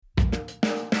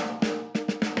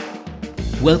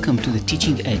Welcome to The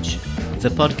Teaching Edge, the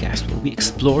podcast where we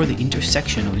explore the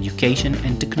intersection of education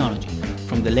and technology,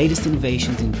 from the latest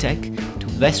innovations in tech to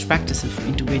best practices for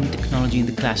integrating technology in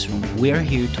the classroom. We are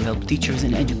here to help teachers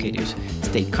and educators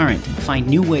stay current and find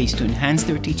new ways to enhance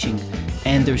their teaching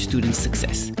and their students'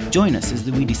 success. Join us as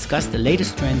we discuss the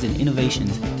latest trends and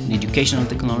innovations in educational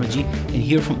technology and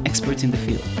hear from experts in the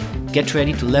field. Get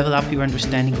ready to level up your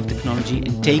understanding of technology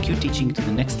and take your teaching to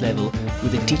the next level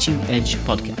with the Teaching Edge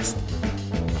podcast.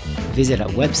 Visit our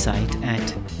website at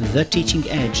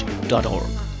theteachingedge.org.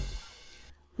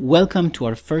 Welcome to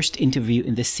our first interview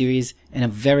in this series, and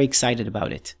I'm very excited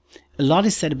about it. A lot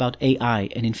is said about AI,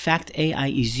 and in fact, AI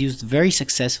is used very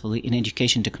successfully in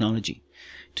education technology.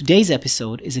 Today's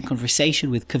episode is a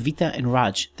conversation with Kavita and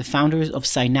Raj, the founders of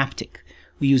sAInaptic,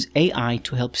 who use AI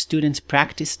to help students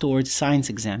practice towards science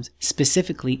exams,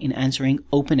 specifically in answering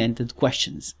open-ended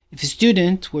questions. If a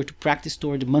student were to practice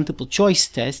toward a multiple choice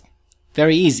test,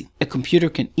 very easy. A computer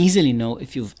can easily know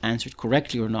if you've answered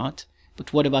correctly or not,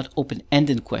 but what about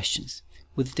open-ended questions?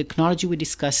 With the technology we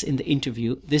discuss in the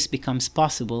interview, this becomes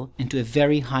possible and to a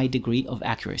very high degree of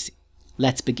accuracy.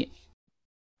 Let's begin.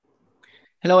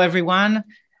 Hello, everyone.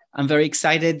 I'm very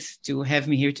excited to have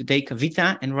me here today,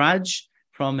 Kavita and Raj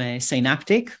from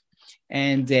sAInaptic.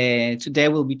 And today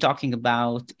we'll be talking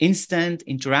about instant,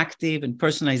 interactive, and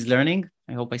personalized learning.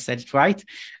 I hope I said it right.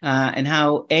 And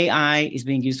how AI is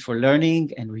being used for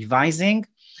learning and revising.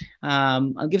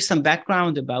 I'll give some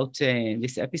background about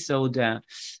this episode.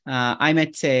 I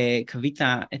met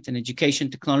Kavita at an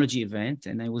education technology event,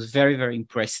 and I was very, very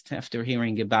impressed after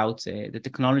hearing about the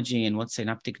technology and what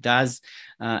sAInaptic does,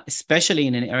 especially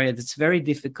in an area that's very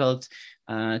difficult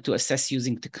to assess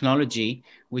using technology,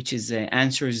 which is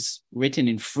answers written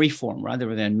in free form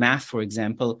rather than math, for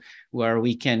example, where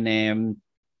we can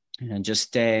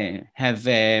just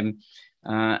have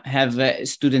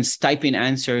students type in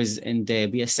answers and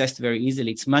be assessed very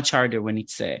easily. It's much harder when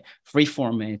it's free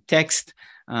form text.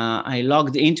 I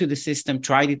logged into the system,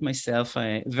 tried it myself,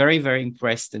 very, very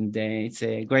impressed. And it's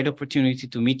a great opportunity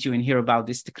to meet you and hear about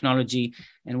this technology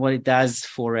and what it does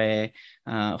for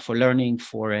learning,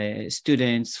 for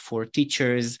students, for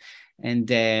teachers.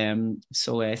 And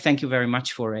so thank you very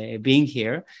much for being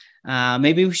here.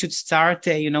 Maybe we should start,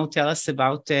 tell us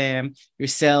about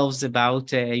yourselves,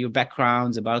 about your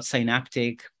backgrounds, about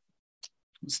sAInaptic.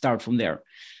 Start from there.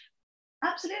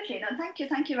 Absolutely. No, thank you.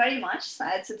 Thank you very much.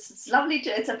 It's lovely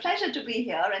it's a pleasure to be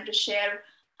here and to share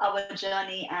our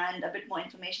journey and a bit more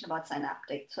information about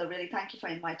sAInaptic. So really thank you for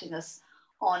inviting us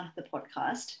on the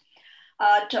podcast.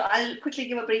 I'll quickly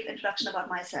give a brief introduction about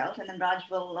myself, and then Raj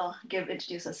will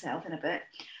introduce herself in a bit.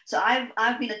 So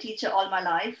I've been a teacher all my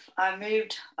life. I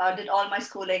moved, did all my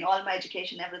schooling, all my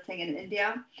education, everything in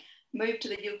India. Moved to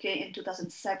the UK in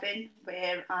 2007,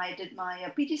 where I did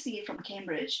my PGCE from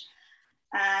Cambridge.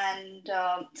 And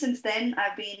since then,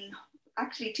 I've been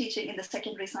actually teaching in the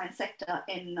secondary science sector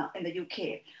in the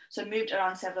UK. So moved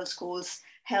around several schools,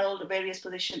 held various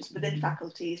positions within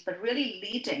faculties, but really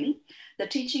leading the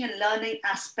teaching and learning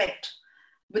aspect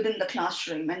within the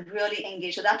classroom and really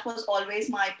engage. So that was always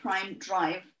my prime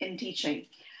drive in teaching,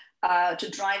 to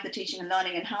drive the teaching and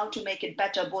learning and how to make it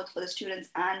better, both for the students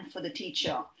and for the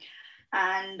teacher.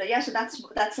 And so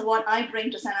that's what I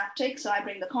bring to sAInaptic. So I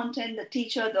bring the content, the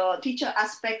teacher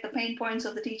aspect, the pain points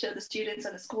of the teacher, the students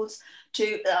and the schools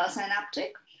to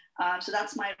sAInaptic. So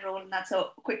that's my role, and that's a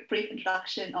quick brief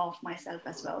introduction of myself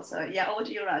as well. So over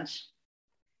to you, Raj.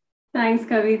 Thanks,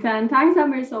 Kavita, and thanks,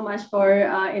 Amir, so much for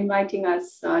inviting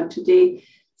us today.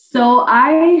 So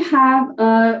I have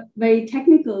a very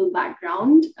technical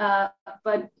background,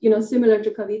 but similar to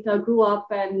Kavita, grew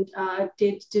up and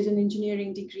did an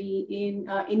engineering degree in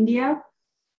India,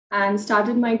 and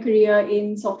started my career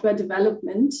in software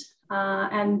development.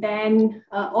 And then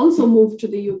also moved to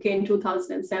the UK in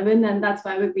 2007, and that's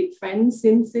why we've been friends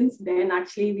since then.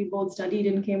 Actually, we both studied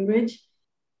in Cambridge.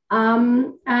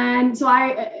 And so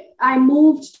I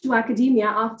moved to academia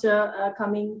after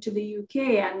coming to the UK,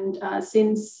 and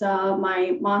since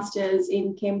my master's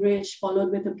in Cambridge,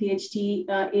 followed with a PhD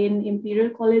in Imperial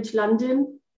College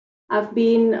London, I've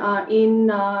been in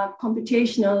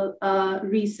computational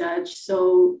research.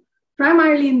 So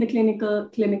primarily in the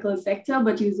clinical sector,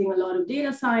 but using a lot of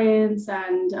data science.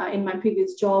 And in my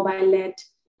previous job, I led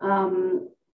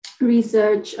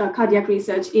cardiac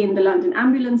research in the London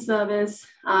Ambulance Service,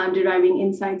 deriving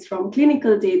insights from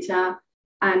clinical data.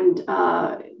 And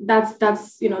that's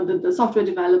the software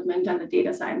development and the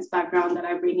data science background that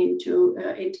I bring into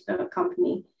the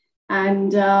company.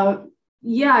 And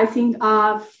I think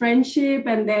our friendship,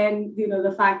 and then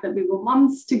the fact that we were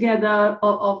moms together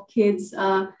of kids,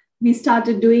 we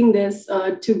started doing this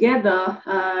together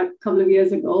a couple of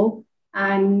years ago.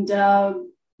 And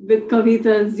with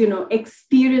Kavita's,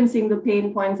 experiencing the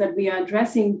pain points that we are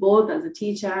addressing both as a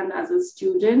teacher and as a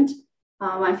student,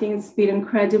 I think it's been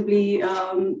incredibly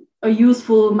a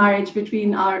useful marriage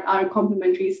between our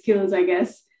complementary skills, I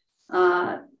guess,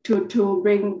 to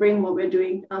bring what we're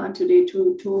doing today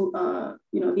to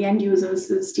the end users,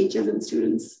 as teachers and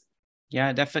students.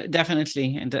 Yeah,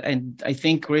 definitely, and I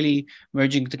think really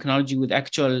merging technology with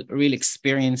actual real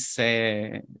experience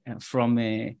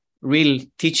from real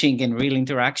teaching and real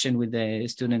interaction with the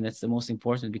student, that's the most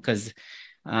important, because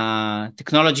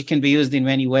technology can be used in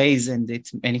many ways, and it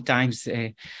many times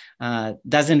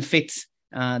doesn't fit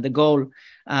the goal.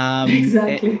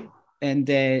 Exactly.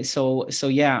 So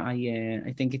yeah,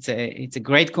 I think it's a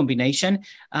great combination.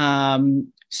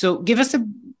 So give us a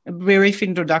brief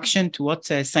introduction to what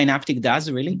sAInaptic does,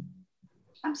 really.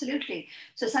 Absolutely.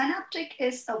 So sAInaptic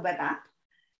is a web app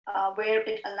where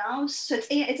it allows, so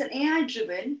it's an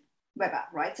AI-driven web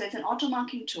app, right? So it's an auto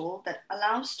marking tool that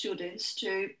allows students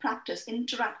to practice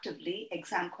interactively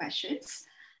exam questions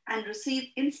and receive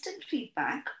instant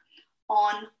feedback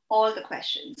on all the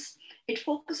questions. It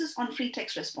focuses on free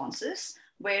text responses,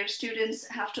 where students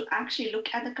have to actually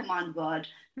look at the command word,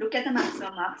 look at the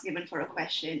maximum marks given for a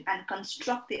question, and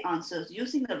construct the answers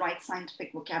using the right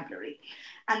scientific vocabulary.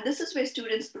 And this is where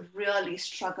students really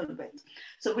struggle with.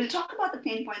 So we'll talk about the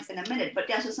pain points in a minute, but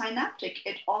yeah, so sAInaptic,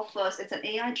 it's an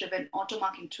AI-driven auto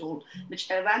marking tool which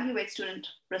evaluates student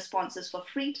responses for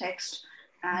free text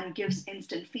and gives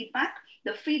instant feedback.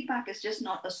 The feedback is just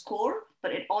not a score,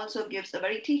 but it also gives a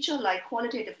very teacher-like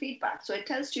qualitative feedback. So it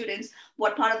tells students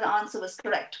what part of the answer was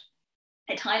correct.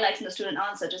 It highlights in the student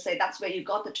answer to say that's where you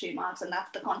got the 2 marks and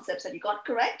that's the concepts that you got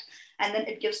correct. And then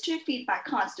it gives 2 feedback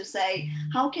cards to say,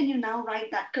 how can you now write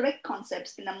that correct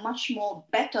concepts in a much more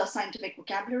better scientific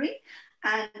vocabulary?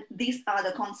 And these are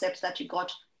the concepts that you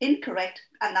got incorrect.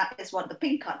 And that is what the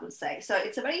pink card would say. So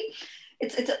it's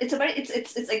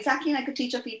exactly like a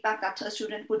teacher feedback that a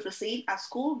student would receive at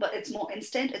school, but it's more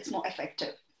instant, it's more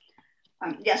effective.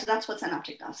 So that's what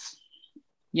sAInaptic does.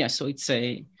 Yeah, so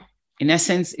in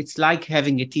essence, it's like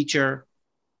having a teacher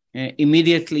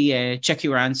immediately check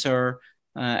your answer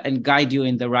and guide you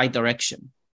in the right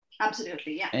direction.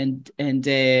 Absolutely, yeah. And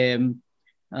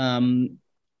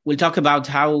we'll talk about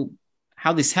how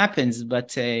this happens,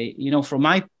 but from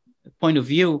my point of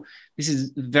view, this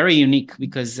is very unique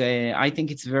because I think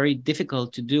it's very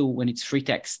difficult to do when it's free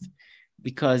text,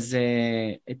 because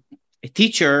a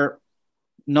teacher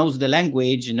knows the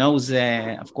language, knows,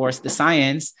 of course, the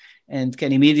science, and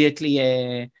can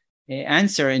immediately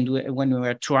answer. And when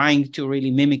we're trying to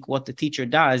really mimic what the teacher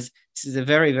does, this is a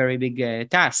very, very big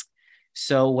task.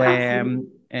 So, and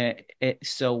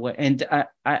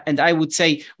I would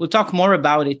say we'll talk more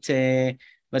about it,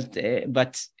 but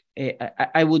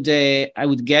I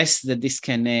would guess that this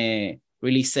can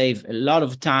really save a lot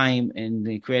of time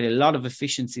and create a lot of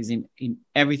efficiencies in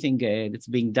everything that's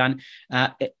being done.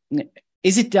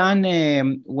 Is it done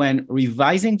when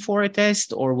revising for a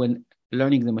test or when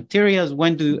learning the materials?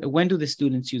 When do the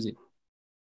students use it?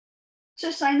 So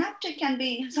sAInaptic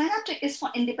is for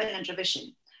independent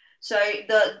revision. So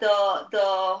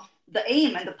the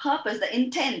aim and the purpose, the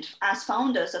intent as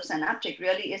founders of sAInaptic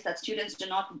really is that students do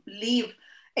not leave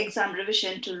exam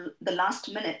revision to the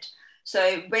last minute.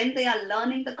 So when they are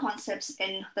learning the concepts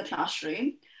in the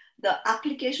classroom, the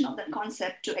application of that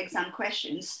concept to exam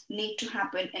questions need to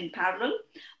happen in parallel.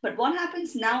 But what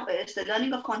happens now is the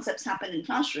learning of concepts happen in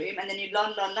classroom, and then you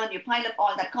learn, you pile up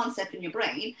all that concept in your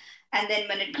brain. And then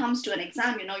when it comes to an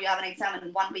exam, you have an exam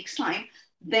in 1 week's time,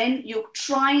 then you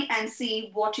try and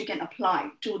see what you can apply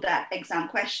to that exam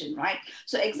question, right?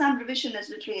 So exam revision is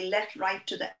literally left right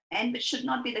to the end, which should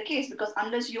not be the case, because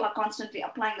unless you are constantly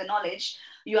applying the knowledge,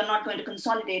 you are not going to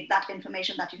consolidate that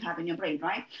information that you have in your brain,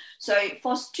 right? So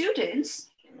for students,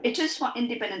 it is for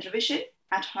independent revision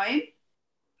at home,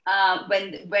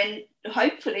 when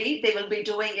hopefully they will be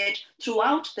doing it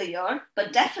throughout the year,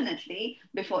 but definitely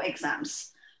before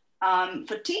exams.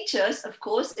 For teachers, of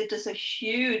course,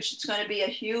 it's going to be a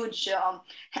huge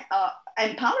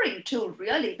empowering tool,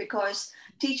 really, because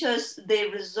teachers, they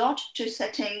resort to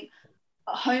setting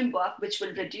homework which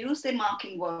will reduce their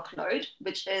marking workload,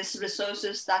 which is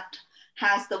resources that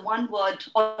has the one-word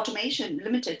automation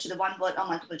limited to the one-word or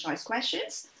multiple choice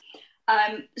questions.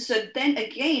 So then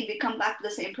again, we come back to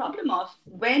the same problem of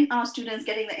when are students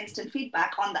getting the instant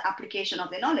feedback on the application of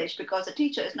their knowledge, because the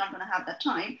teacher is not going to have that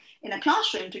time in a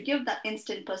classroom to give that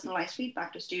instant personalized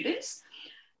feedback to students.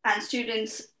 And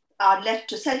students are left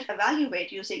to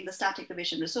self-evaluate using the static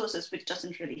revision resources, which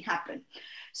doesn't really happen.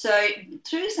 So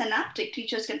through sAInaptic,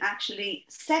 teachers can actually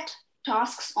set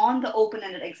tasks on the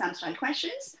open-ended exam style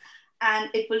questions, and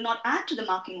it will not add to the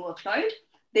marking workload.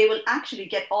 They will actually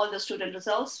get all the student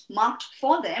results marked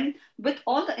for them with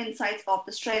all the insights of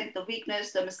the strength, the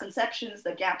weakness, the misconceptions,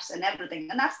 the gaps, and everything.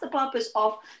 And that's the purpose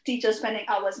of teachers spending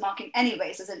hours marking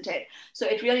anyways, isn't it? So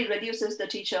it really reduces the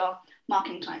teacher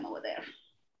marking time over there.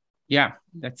 Yeah,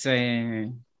 that's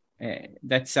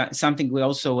something we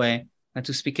also had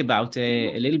to speak about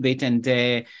a little bit. And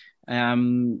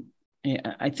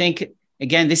I think,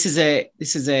 again, this is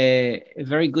a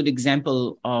very good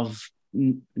example of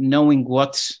knowing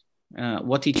what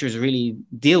teachers really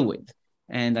deal with,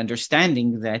 and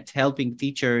understanding that helping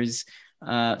teachers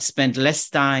spend less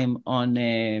time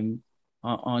on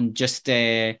just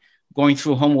going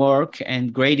through homework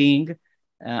and grading.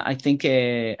 I think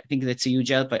that's a huge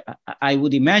help. I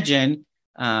would imagine,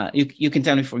 you can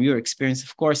tell me from your experience,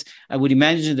 of course, I would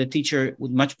imagine the teacher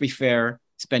would much prefer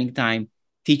spending time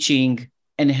teaching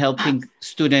and helping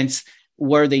students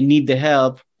where they need the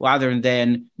help, rather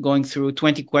than going through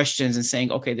 20 questions and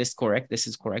saying, okay, this is correct, this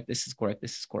is correct, this is correct,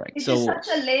 this is correct. It is such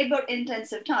a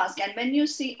labor-intensive task. And when you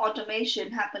see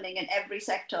automation happening in every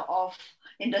sector of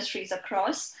industries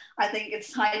across, I think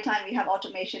it's high time we have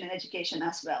automation in education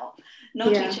as well.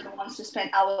 No teacher wants to spend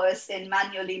hours in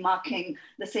manually marking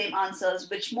the same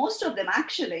answers, which most of them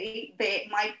actually, they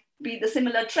might be the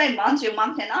similar trend. Once you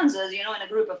mark 10 answers, in a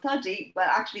group of 30, but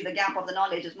actually the gap of the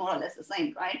knowledge is more or less the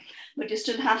same, right? But you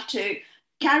still have to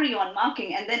carry on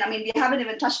marking. And then, we haven't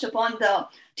even touched upon the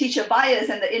teacher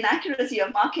bias and the inaccuracy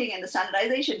of marking and the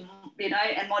standardization,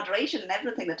 and moderation and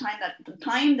everything, the time,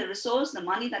 the resource, the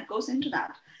money that goes into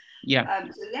that.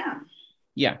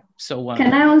 So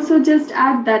can I also just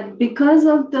add that because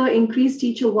of the increased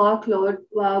teacher workload,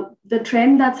 the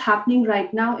trend that's happening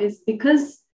right now is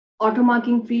because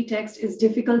auto-marking free text is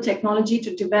difficult technology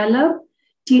to develop,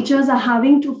 teachers are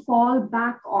having to fall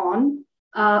back on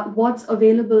what's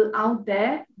available out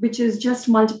there, which is just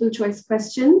multiple choice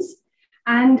questions.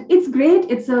 And it's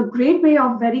great. It's a great way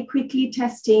of very quickly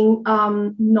testing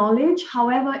knowledge.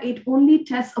 However, it only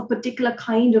tests a particular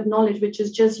kind of knowledge, which is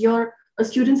just a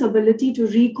student's ability to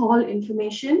recall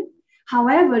information.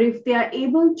 However, if they are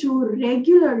able to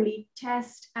regularly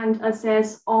test and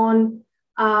assess on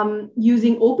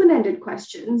using open-ended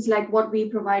questions like what we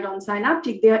provide on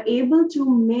sAInaptic, they are able to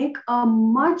make a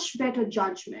much better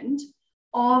judgment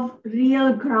of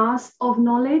real grasp of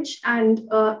knowledge and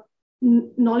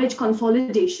knowledge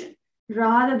consolidation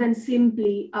rather than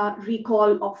simply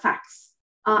recall of facts.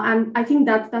 And I think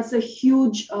that's a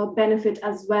huge benefit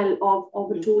as well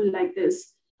of a tool like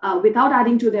this, without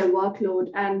adding to their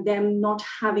workload and them not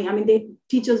having,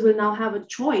 teachers will now have a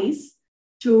choice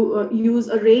to use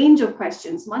a range of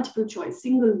questions, multiple choice,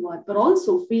 single word, but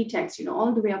also free text,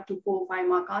 all the way up to 4 or 5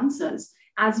 mark answers,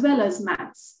 as well as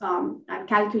maths and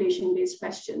calculation-based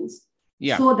questions,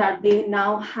 so that they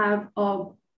now have a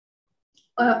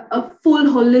full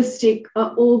holistic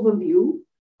overview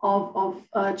of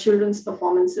children's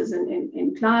performances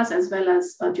in class, as well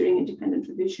as during independent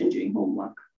revision, during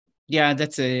homework. Yeah,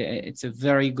 it's a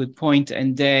very good point.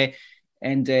 And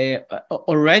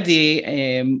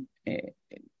already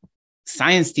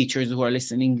science teachers who are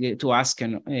listening to us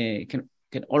can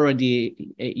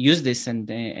already use this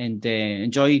and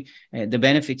enjoy the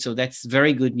benefits. So that's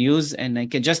very good news. And I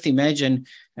can just imagine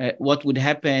what would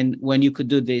happen when you could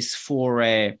do this for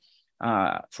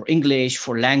English,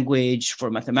 for language, for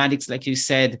mathematics, like you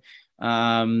said.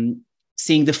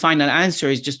 Seeing the final answer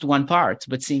is just one part,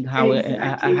 but seeing how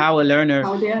a learner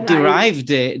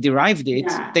derived it,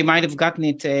 they might have gotten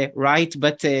it right,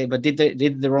 but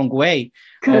did the wrong way.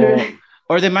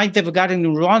 Or they might have gotten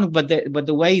it wrong, but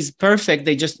the way is perfect.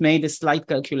 They just made a slight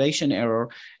calculation error,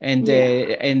 and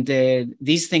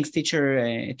these things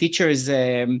teachers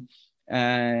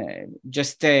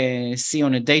just see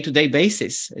on a day-to-day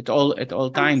basis at all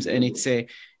times. Absolutely. And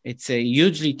it's a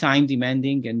hugely time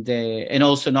demanding and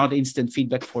also not instant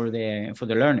feedback for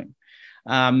the learning.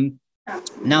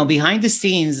 Now, behind the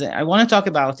scenes, I want to talk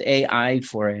about AI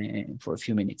for a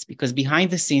few minutes, because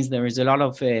behind the scenes there is a lot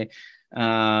of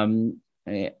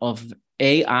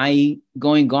AI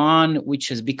going on, which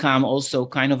has become also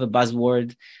kind of a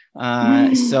buzzword.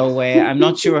 So I'm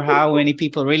not sure how many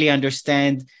people really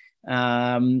understand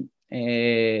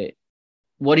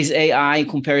what is AI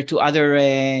compared to other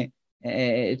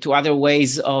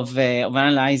ways of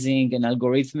analyzing and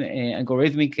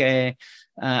algorithmic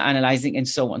analyzing and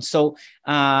so on. So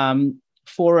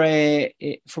for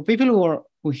people who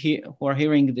are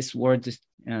hearing this word,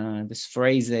 this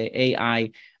phrase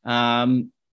AI, how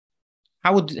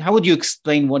would you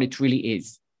explain what it really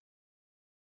is?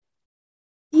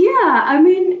 Yeah, I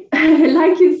mean,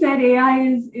 like you said, AI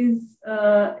is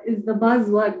the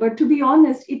buzzword, but to be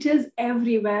honest, it is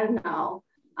everywhere now.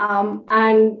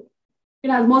 And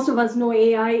as most of us know,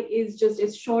 AI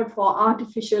is short for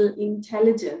artificial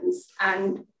intelligence,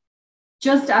 and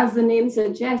just as the name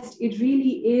suggests, it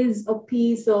really is a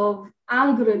piece of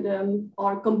algorithm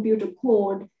or computer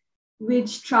code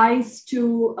which tries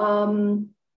to,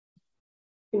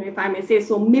 if I may say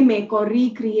so, mimic or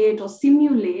recreate or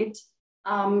simulate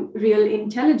real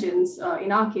intelligence.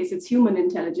 In our case, it's human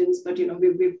intelligence, but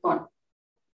we've got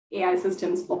AI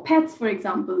systems for pets, for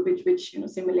example, which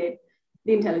simulate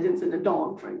the intelligence in a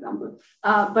dog, for example.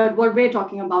 But what we're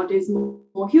talking about is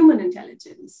more human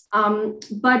intelligence.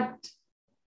 But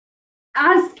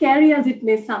as scary as it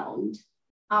may sound,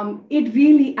 it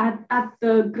really, at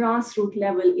the grassroots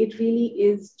level, it really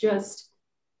is just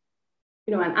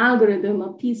an algorithm,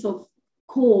 a piece of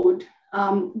code,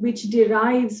 which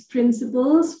derives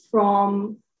principles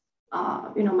from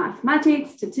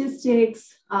mathematics,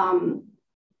 statistics,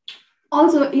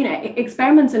 also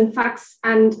experiments and facts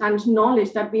and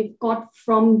knowledge that we've got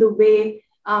from the way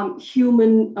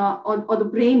human or the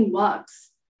brain works.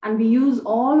 And we use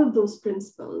all of those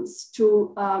principles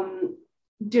to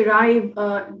derive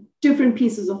different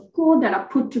pieces of code that are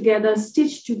put together,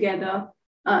 stitched together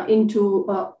into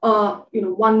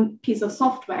one piece of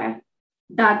software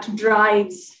that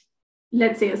drives,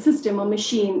 let's say, a system, a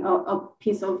machine, a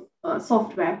piece of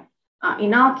software.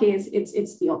 In our case,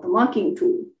 it's the auto-marking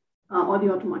tool or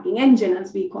the auto-marking engine,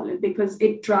 as we call it, because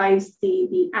it drives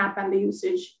the app and the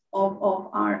usage of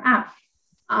our app.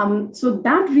 So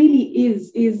that really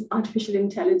is artificial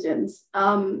intelligence.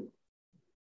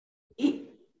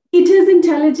 It is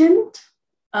intelligent.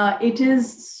 It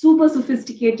is super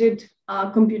sophisticated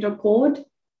computer code.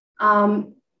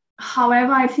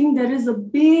 However, I think there is a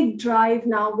big drive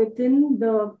now within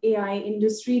the AI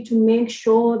industry to make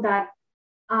sure that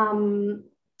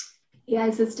AI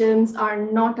systems are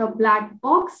not a black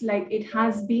box like it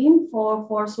has been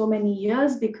for so many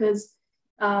years, because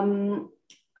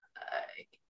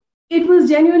it was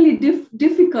genuinely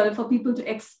difficult for people to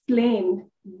explain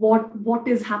what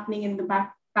is happening in the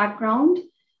background.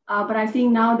 But I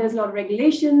think now there's a lot of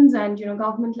regulations and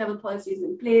government level policies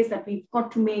in place that we've got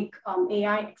to make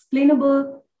AI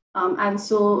explainable. And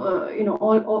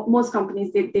so most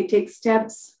companies they take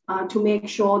steps to make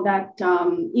sure that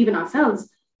even ourselves,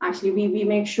 actually, we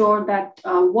make sure that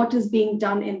what is being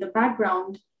done in the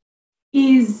background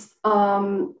is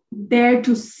there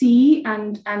to see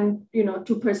and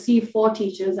to perceive for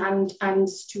teachers and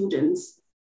students.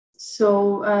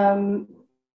 So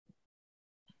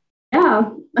yeah,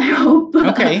 I hope.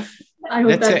 Okay, I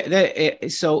hope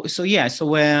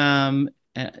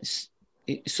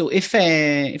so if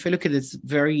I look at it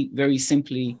very, very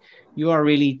simply, you are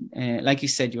really like you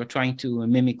said, you're trying to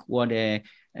mimic what a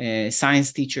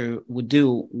science teacher would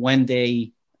do when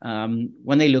they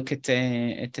look at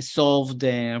a solved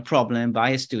problem by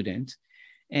a student,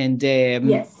 and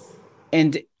yes.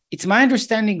 And it's my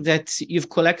understanding that you've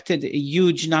collected a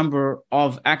huge number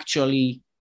of actually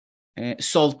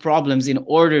solved problems in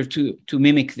order to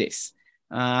mimic this.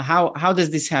 How does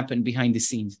this happen behind the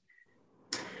scenes?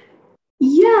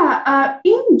 Yeah,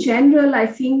 in general, I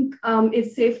think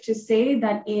it's safe to say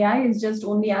that AI is just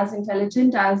only as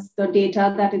intelligent as the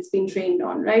data that it's been trained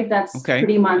on, right? That's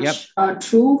pretty much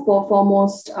true for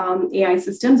most AI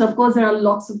systems. Of course, there are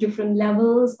lots of different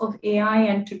levels of AI,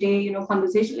 and today,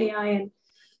 conversational AI and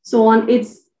so on.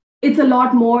 It's a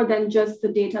lot more than just the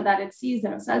data that it sees.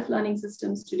 There are self-learning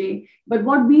systems today. But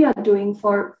what we are doing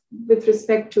with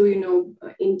respect to,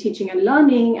 in teaching and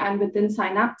learning and within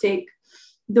sAInaptic,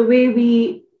 the way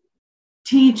we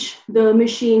teach the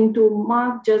machine to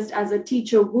mark just as a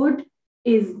teacher would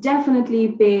is definitely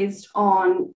based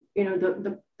on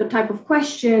the type of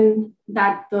question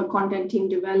that the content team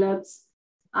develops,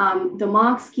 the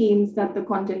mark schemes that the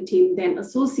content team then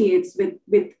associates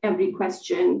with every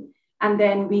question, and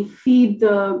then we feed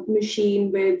the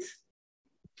machine with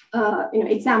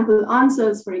example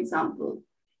answers, for example,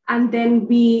 and then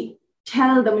we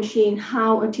tell the machine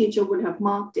how a teacher would have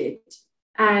marked it.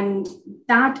 And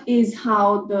that is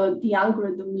how the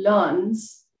algorithm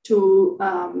learns to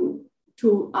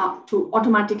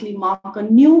automatically mark a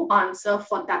new answer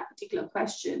for that particular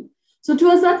question. So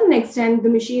to a certain extent, the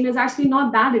machine is actually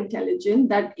not that intelligent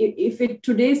that if it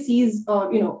today sees a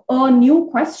new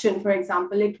question, for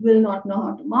example, it will not know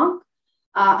how to mark.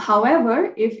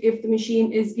 However, if the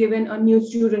machine is given a new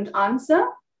student answer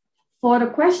for a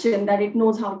question that it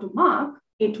knows how to mark,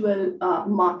 it will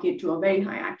mark it to a very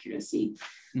high accuracy.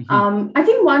 Mm-hmm. I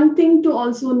think one thing to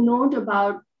also note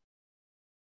about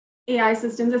AI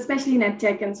systems, especially in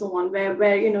edtech and so on, where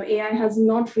AI has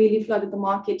not really flooded the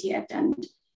market yet, and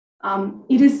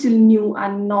it is still new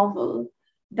and novel,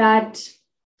 that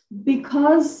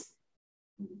because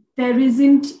there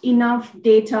isn't enough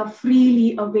data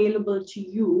freely available to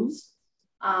use,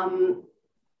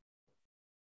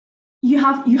 you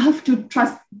have to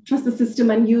trust the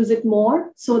system and use it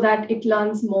more so that it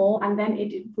learns more, and then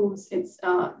it improves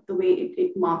the way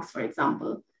it marks, for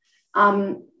example.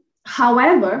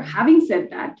 However, having said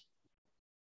that,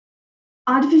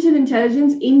 artificial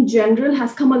intelligence in general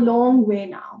has come a long way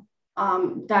now.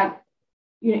 That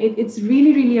it's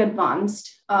really, really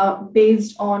advanced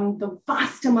based on the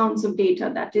vast amounts of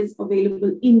data that is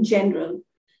available in general.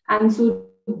 And so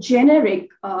generic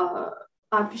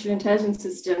artificial intelligence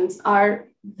systems are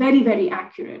very, very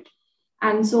accurate.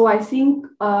 And so I think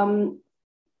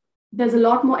there's a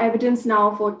lot more evidence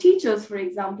now for teachers, for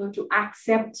example, to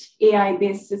accept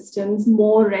AI-based systems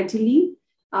more readily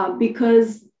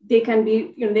because they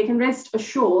can rest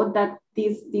assured that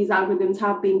these algorithms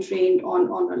have been trained on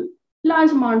a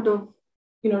large amount of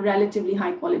relatively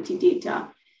high quality data,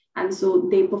 and so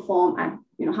they perform at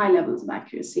high levels of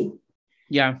accuracy.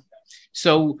 Yeah.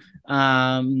 So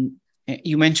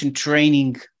you mentioned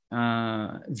training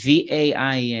the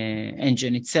AI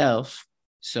engine itself.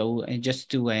 So just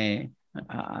to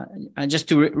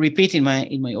repeat in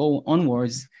my own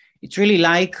words, it's really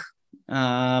like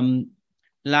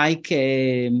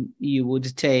you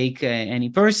would take any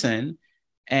person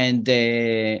and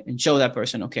show that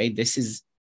person, okay, this is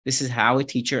how a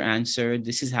teacher answered,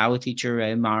 this is how a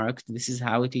teacher marked, this is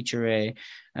how a teacher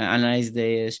analyzed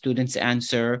the student's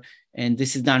answer, and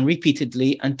this is done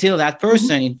repeatedly until that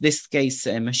person, in this case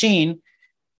a machine,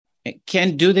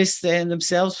 can do this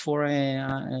themselves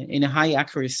in a high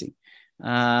accuracy.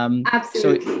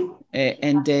 Absolutely. So,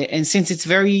 and since it's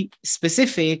very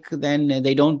specific, then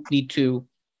they don't need to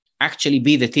actually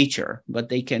be the teacher, but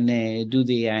they can do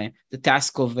the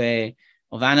task of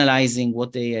analyzing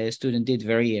what the student did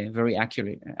very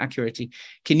accurately.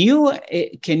 Can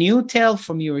you tell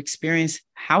from your experience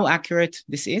how accurate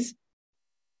this is?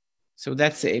 So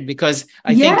that's because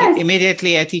I think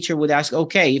immediately a teacher would ask,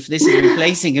 okay, if this is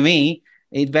replacing me,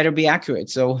 it better be accurate.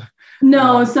 So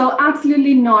no, so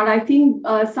absolutely not. I think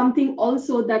something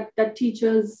also that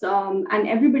teachers and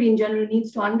everybody in general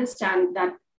needs to understand,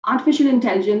 that artificial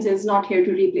intelligence is not here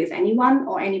to replace anyone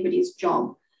or anybody's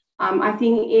job. I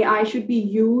think AI should be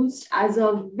used as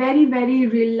a very, very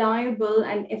reliable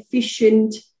and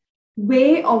efficient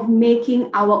way of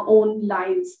making our own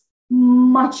lives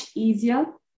much easier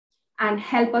and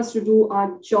help us to do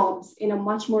our jobs in a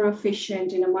much more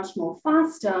efficient, in a much more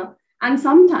faster, and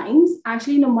sometimes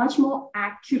actually in a much more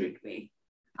accurate way.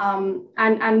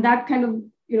 And that kind of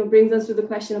brings us to the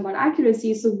question about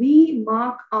accuracy. So we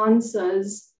mark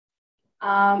answers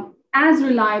as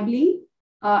reliably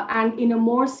and in a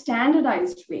more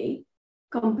standardized way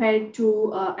compared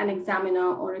to an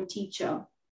examiner or a teacher.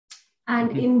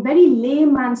 And in very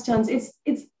layman's terms, it's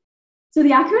so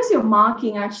the accuracy of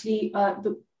marking actually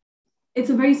it's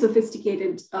a very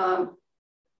sophisticated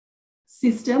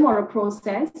system or a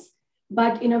process,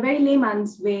 but in a very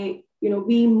layman's way,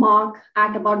 we mark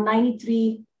at about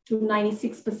 93 to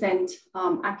 96%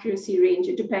 accuracy range.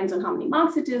 It depends on how many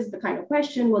marks it is, the kind of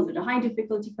question, was it a high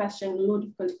difficulty question, low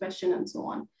difficulty question, and so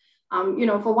on.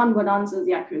 For one word answers,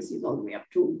 the accuracy is all the way up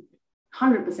to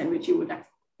 100%, which you would,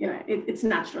 it's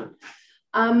natural.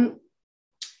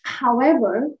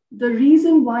 However, the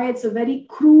reason why it's a very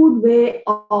crude way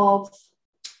of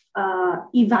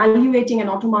evaluating an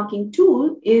auto-marking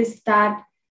tool is that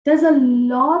there's a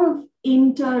lot of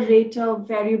inter-rater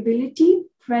variability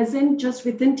present just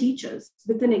within teachers,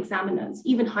 within examiners,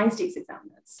 even high-stakes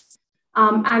examiners.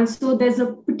 And so there's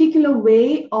a particular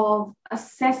way of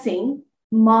assessing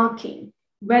marking,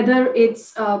 whether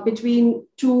it's between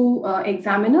two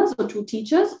examiners or two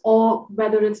teachers, or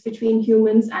whether it's between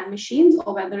humans and machines,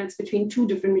 or whether it's between two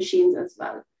different machines as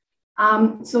well.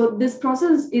 So this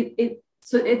process,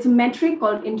 it's a metric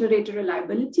called inter-rater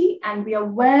reliability, and we are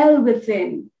well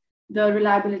within the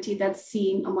reliability that's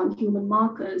seen among human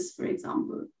markers, for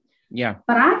example. Yeah.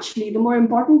 But actually, the more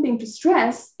important thing to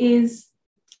stress is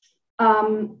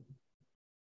so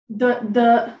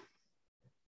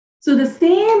the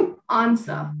same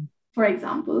answer, for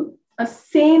example, a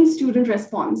same student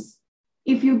response,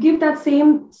 if you give that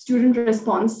same student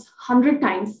response 100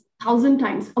 times, 1,000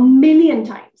 times, 1,000,000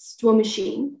 times to a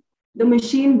machine, the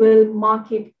machine will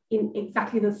mark it in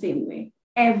exactly the same way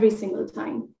every single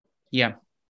time. Yeah.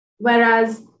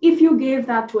 Whereas if you gave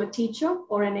that to a teacher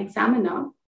or an examiner,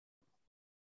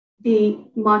 the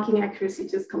marking accuracy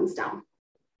just comes down.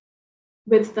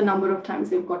 with the number of times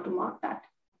they've got to mark that.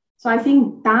 So I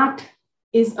think that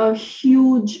is a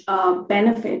huge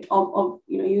benefit of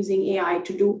using AI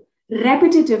to do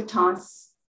repetitive tasks,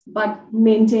 but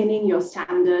maintaining your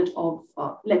standard of,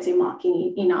 let's say,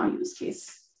 marking in our use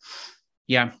case.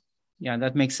 Yeah,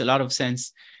 that makes a lot of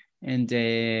sense. And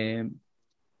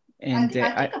I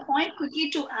think a point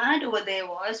quickly to add over there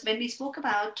was when we spoke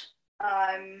about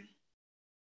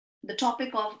the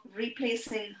topic of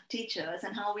replacing teachers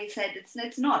and how we said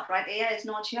it's not, right? AI is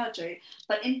not here to,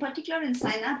 but in particular in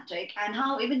sAInaptic, and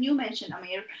how even you mentioned,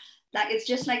 Amir, that it's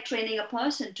just like training a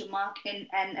person to mark in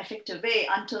an effective way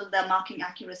until the marking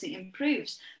accuracy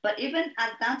improves. But even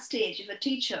at that stage, if a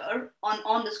teacher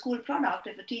on the school product,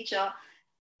 if a teacher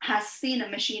has seen a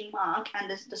machine mark and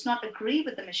does not agree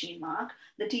with the machine mark,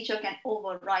 the teacher can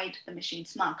override the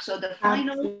machine's mark. So the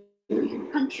final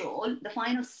control, the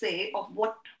final say of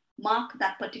what mark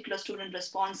that particular student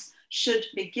response should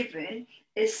be given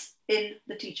is in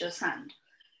the teacher's hand.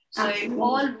 So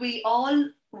all we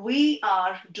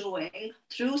are doing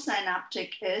through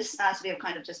sAInaptic is, as we have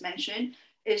kind of just mentioned,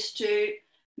 is to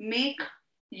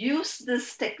use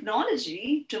this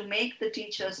technology to make the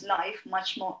teacher's life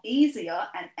much more easier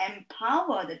and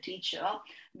empower the teacher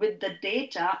with the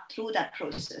data through that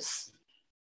process.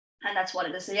 And that's what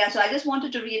it is. So yeah, so I just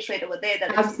wanted to reiterate over there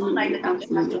that it's not like the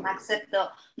teacher has to accept the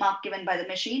mark given by the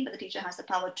machine, but the teacher has the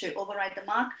power to override the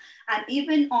mark. And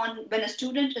even when a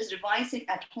student is revising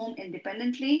at home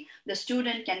independently, the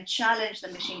student can challenge the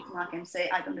machine's mark and say,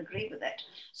 I don't agree with it.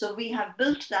 So we have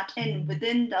built that in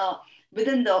within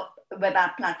the web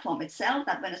app platform itself,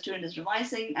 that when a student is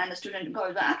revising and the student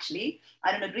goes, well, actually,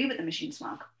 I don't agree with the machine's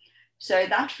mark. So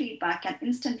that feedback can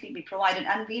instantly be provided,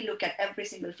 and we look at every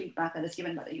single feedback that is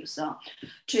given by the eser.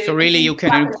 So really you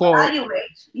can evaluate.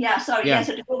 So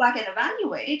to go back and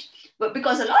evaluate, but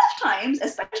because a lot of times,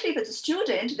 especially if it's a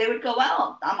student, they would go,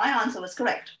 well, my answer was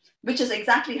correct, which is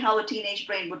exactly how a teenage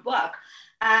brain would work.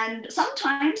 And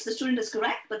sometimes the student is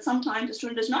correct, but sometimes the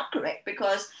student is not correct,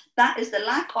 because that is the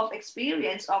lack of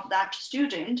experience of that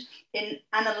student in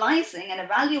analyzing and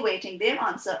evaluating their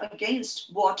answer against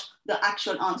what the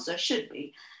actual answer should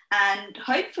be. And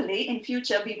hopefully in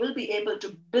future, we will be able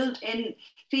to build in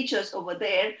features over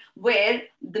there where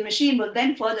the machine will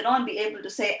then further on be able to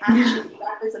say, actually,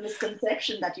 that is a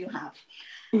misconception that you have.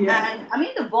 Yeah. And I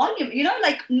mean, the volume,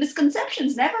 like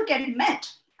misconceptions never get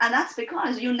met. And that's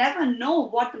because you never know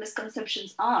what the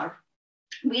misconceptions are.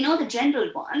 We know the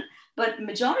general one, but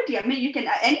majority, I mean,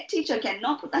 any teacher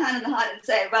cannot put the hand in the heart and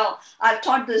say, well, I've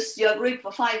taught this year group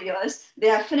for 5 years, they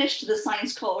have finished the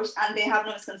science course and they have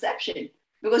no misconception,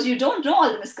 because you don't know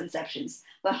all the misconceptions.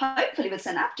 But hopefully with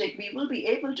sAInaptic, we will be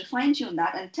able to fine tune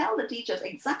that and tell the teachers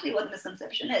exactly what the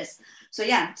misconception is. So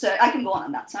yeah, so I can go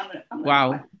on that. So I'm gonna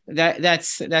wow,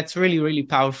 that's really, really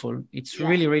powerful. It's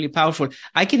really, really powerful.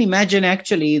 I can imagine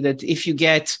actually that if you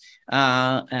get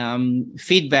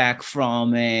feedback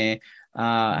from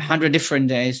 100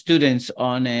 different students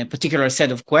on a particular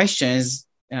set of questions,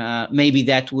 maybe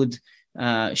that would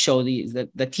show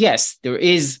that yes, there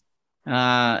is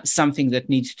something that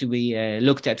needs to be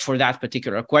looked at for that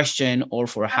particular question, or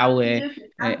for how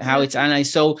it's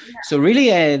analyzed. So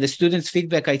really the students'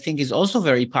 feedback, I think, is also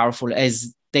very powerful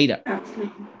as data.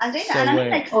 As data. So, and I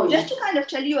mean, just to kind of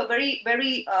tell you a very,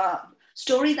 very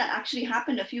story that actually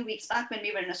happened a few weeks back when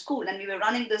we were in a school and we were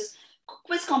running this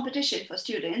quiz competition for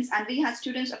students, and we had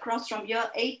students across from year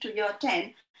 8 to year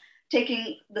 10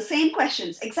 taking the same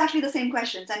questions, exactly the same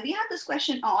questions. And we had this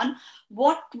question on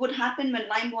what would happen when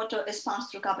lime water is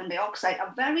passed through carbon dioxide,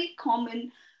 a very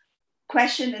common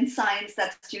question in science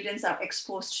that students are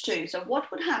exposed to. So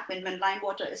what would happen when lime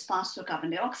water is passed through carbon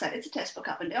dioxide? It's a test for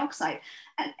carbon dioxide.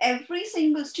 And every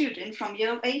single student from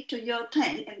year 8 to year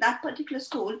 10 in that particular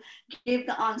school gave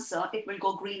the answer, it will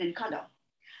go green in color.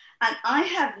 And I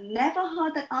have never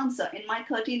heard that answer in my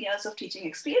 13 years of teaching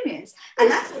experience. And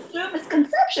that's a true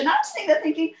misconception. I'm sitting there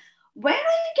thinking, where are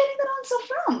you getting that answer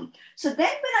from? So then when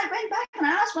I went back and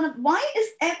I asked why is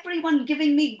everyone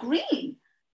giving me green?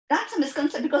 That's a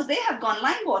misconception, because they have gone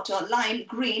lime water, lime,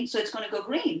 green, so it's going to go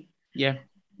green. Yeah.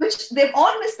 Which they've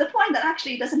all missed the point that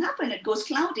actually it doesn't happen. It goes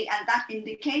cloudy, and that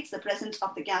indicates the presence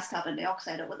of the gas carbon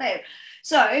dioxide over there.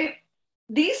 So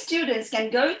these students can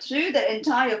go through the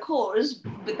entire course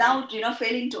without,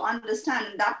 failing to understand,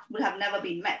 and that would have never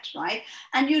been met, right?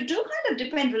 And you do kind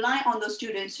of rely on those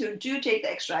students who do take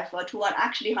the extra effort, who are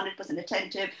actually 100%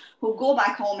 attentive, who go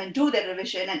back home and do their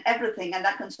revision and everything, and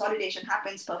that consolidation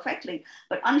happens perfectly.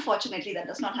 But unfortunately, that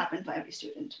does not happen for every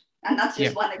student. And that's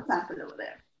just one example over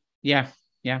there. Yeah.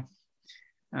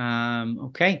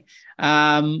 Okay.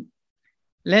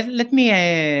 Let me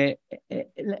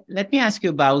ask you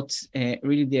about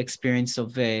really the experience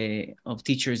of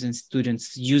teachers and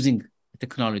students using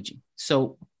technology.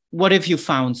 So, what have you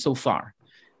found so far?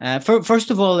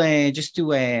 First of all, just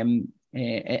to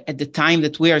at the time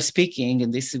that we are speaking,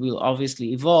 and this will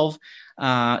obviously evolve,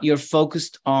 you're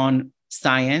focused on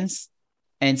science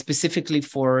and specifically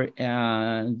for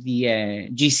the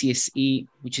GCSE,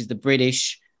 which is the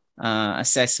British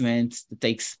assessment that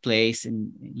takes place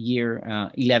in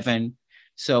year 11.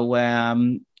 So,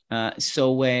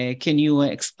 can you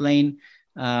explain?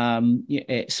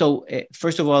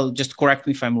 First of all, just correct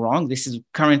me if I'm wrong. This is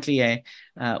currently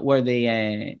where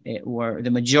the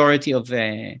majority of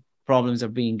problems are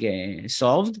being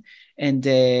solved, and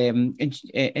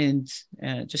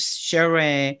just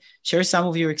share some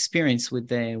of your experience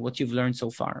with what you've learned so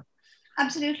far.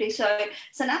 Absolutely. So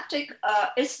sAInaptic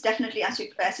is definitely, as you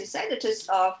said, it is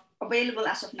available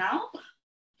as of now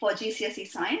for GCSE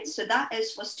Science. So that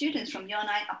is for students from year 9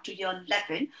 up to year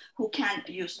 11 who can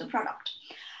use the product.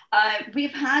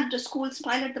 We've had the schools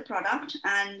pilot the product,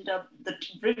 and the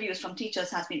reviews from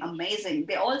teachers has been amazing.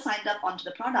 They all signed up onto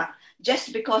the product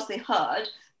just because they heard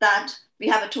that we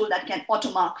have a tool that can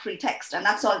auto-mark free text, and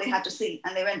that's all they had to see.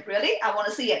 And they went, really? I want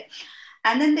to see it.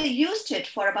 And then they used it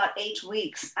for about 8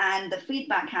 weeks, and the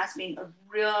feedback has been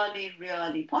really,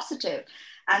 really positive.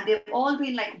 And they've all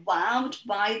been like wowed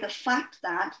by the fact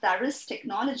that there is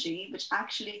technology which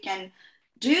actually can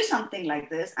do something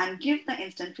like this and give the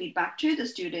instant feedback to the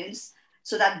students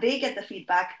so that they get the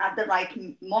feedback at the right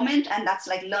moment. And that's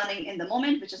like learning in the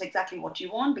moment, which is exactly what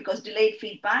you want, because delayed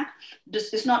feedback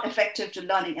is not effective to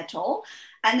learning at all.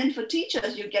 And then for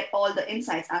teachers, you get all the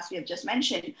insights, as we have just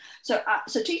mentioned. So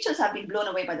teachers have been blown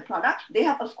away by the product. They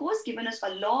have, of course, given us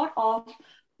a lot of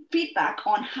feedback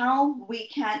on how we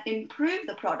can improve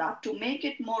the product to make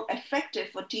it more effective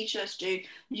for teachers to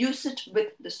use it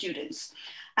with the students.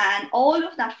 And all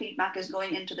of that feedback is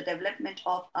going into the development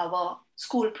of our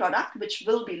school product, which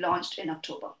will be launched in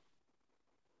October.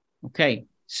 Okay,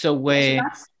 so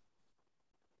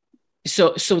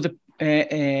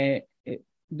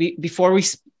before we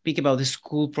speak about the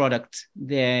school product,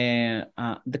 the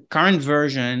current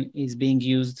version is being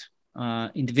used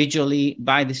individually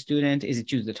by the student. Is it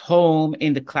used at home,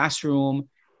 in the classroom?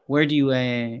 Where do you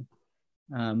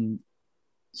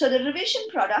So the revision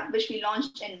product, which we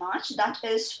launched in March, that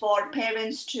is for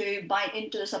parents to buy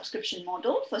into the subscription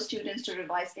model for students to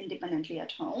revise independently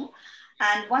at home.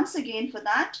 And once again, for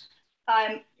that,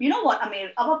 you know what,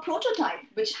 Amir, our prototype,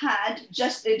 which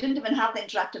it didn't even have the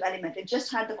interactive element. It just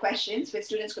had the questions which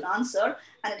students could answer,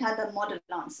 and it had the model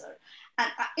answer. And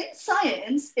in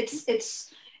science,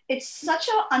 it's such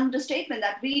an understatement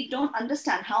that we don't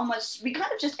understand how much we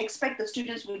kind of just expect the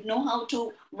students would know how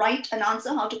to write an answer,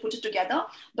 how to put it together.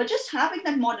 But just having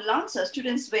that model answer,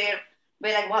 students were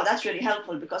like, wow, that's really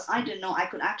helpful, because I didn't know I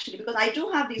could actually, because I do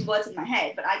have these words in my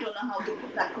head, but I don't know how to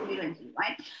put that coherently,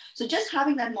 right? So just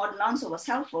having that model answer was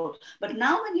helpful. But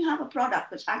now when you have a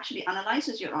product which actually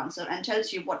analyzes your answer and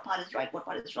tells you what part is right, what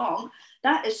part is wrong,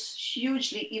 that is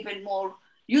hugely even more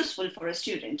useful for a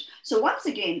student. So once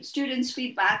again, students'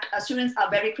 feedback, students are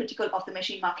very critical of the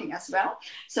machine marking as well.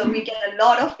 So we get a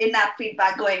lot of in-app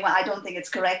feedback going, well, I don't think it's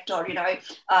correct, or,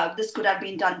 this could have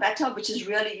been done better, which is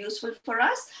really useful for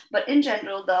us. But in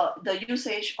general, the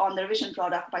usage on the revision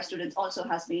product by students also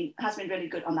has been really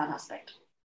good on that aspect.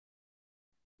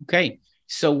 Okay.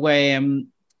 So going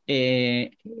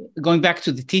back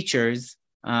to the teachers,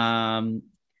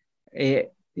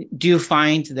 do you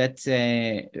find that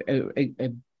a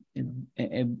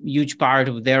huge part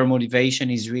of their motivation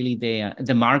is really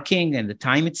the marking and the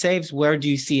time it saves? Where do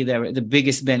you see the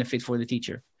biggest benefit for the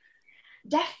teacher?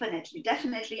 Definitely.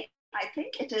 I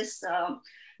think it is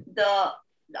the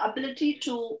ability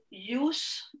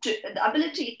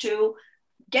to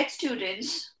get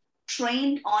students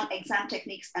trained on exam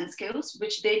techniques and skills,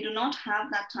 which they do not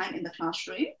have that time in the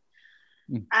classroom.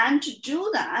 And to do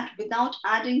that without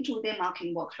adding to their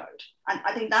marking workload. And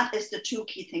I think that is the two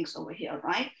key things over here,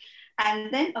 right?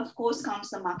 And then, of course, comes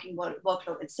the marking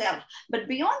workload itself. But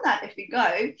beyond that, if we go,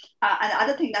 and the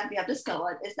other thing that we have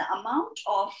discovered is the amount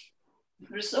of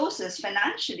resources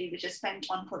financially which is spent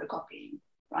on photocopying,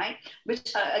 right?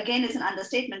 Which again is an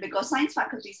understatement, because science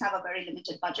faculties have a very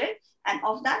limited budget. And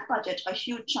of that budget, a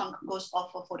huge chunk goes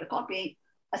off for photocopying,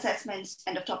 assessments,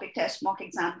 end of topic tests, mock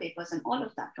exam papers, and all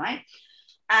of that, right?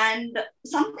 And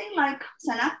something like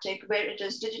sAInaptic, where it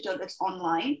is digital, it's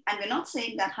online. And we're not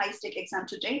saying that high-stake exam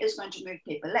today is going to make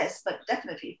paperless, but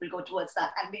definitely we'll go towards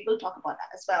that. And we will talk about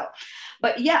that as well.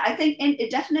 But yeah, I think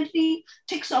it definitely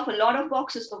ticks off a lot of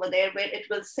boxes over there, where it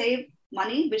will save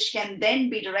money, which can then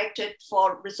be directed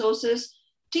for resources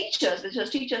teachers, because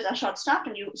teachers are short-staffed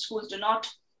and schools do not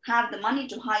have the money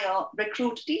to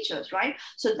recruit teachers, right?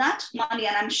 So that money,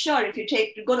 and I'm sure if you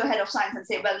go to head of science and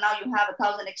say, well, now you have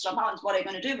 1,000 extra pounds, what are you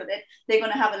going to do with it? They're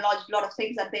going to have a lot of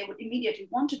things that they would immediately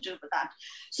want to do with that.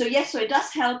 So yes, so it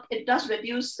does help. It does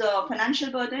reduce the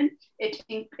financial burden. It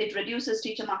reduces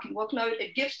teacher marking workload.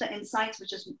 It gives the insights,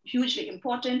 which is hugely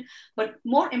important. But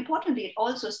more importantly, it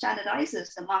also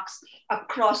standardizes the marks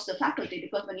across the faculty,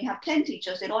 because when you have 10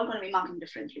 teachers, they're all going to be marking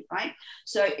differently, right?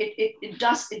 So it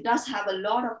does have a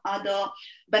lot of other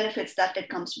benefits that it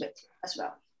comes with as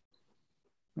well.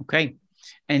 Okay.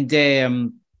 And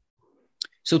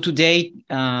so today,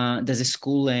 does the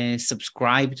school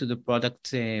subscribe to the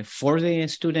product for the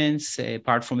students,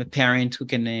 apart from a parent who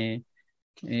can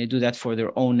do that for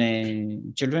their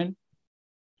own children?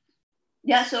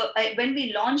 Yeah, so when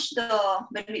we launched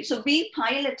we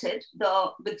piloted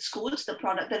with schools the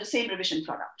product, the same revision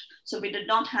product. So we did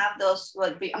not have those.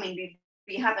 Well, we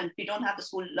don't have the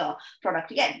school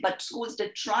product yet, but schools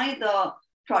did try the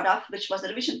product, which was the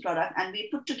revision product, and we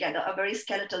put together a very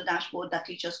skeletal dashboard that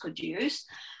teachers could use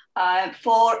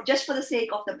for the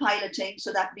sake of the piloting,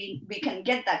 so that we can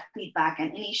get that feedback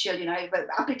and initial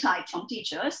appetite from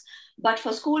teachers. But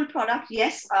for school product,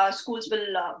 yes, schools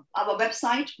will, our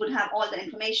website would have all the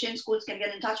information. Schools can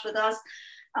get in touch with us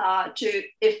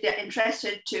if they're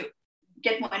interested to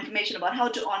get more information about how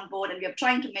to onboard, and we are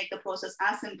trying to make the process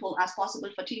as simple as possible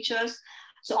for teachers.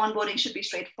 So onboarding should be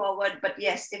straightforward. But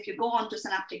yes, if you go on to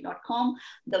sAInaptic.com,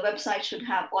 the website should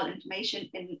have all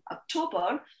information by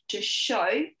October to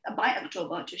show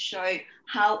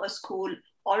how a school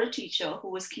or a teacher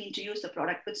who is keen to use the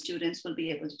product with students will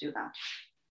be able to do that.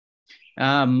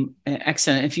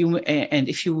 Excellent. If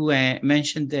you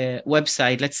mentioned the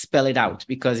website, let's spell it out,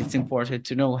 because it's important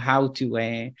to know how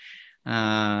to.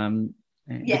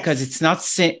 Yes. Because it's not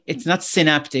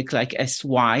sAInaptic like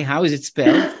SY. How is it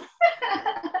spelled?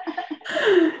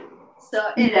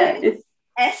 So it is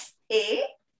sAInaptic.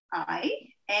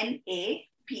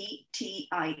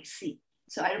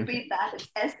 So I repeat that, it's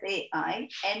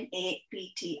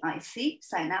sAInaptic,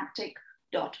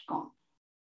 sAInaptic.com.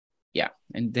 Yeah,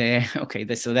 and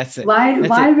okay, so that's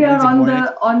while we are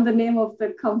on the name of the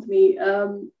company.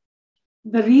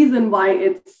 The reason why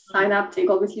it's sAInaptic,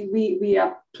 obviously we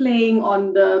are playing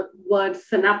on the word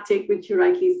synaptic, which you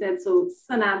rightly said. So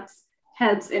synapse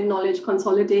helps in knowledge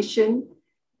consolidation,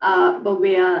 but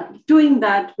we are doing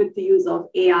that with the use of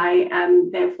AI,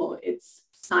 and therefore it's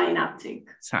sAInaptic.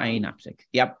 sAInaptic.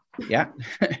 Yep. Yeah,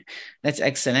 that's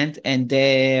excellent. And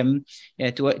to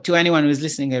anyone who's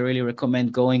listening, I really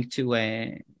recommend going to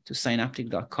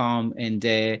sAInaptic.com, and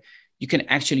you can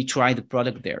actually try the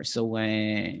product there. So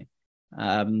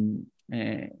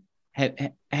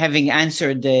having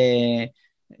answered the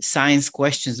science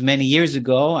questions many years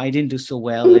ago, I didn't do so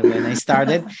well when I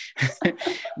started,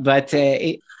 but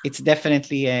it's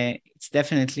definitely a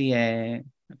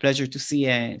pleasure to see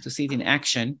it in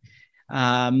action.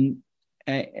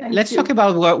 Let's talk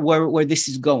about where this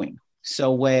is going.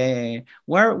 So where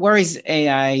is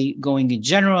AI going in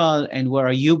general, and where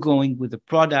are you going with the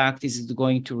product? Is it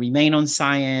going to remain on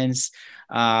science?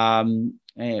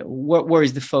 Where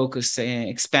is the focus?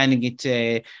 Expanding it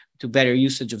to better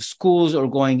usage of schools, or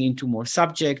going into more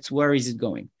subjects? Where is it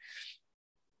going?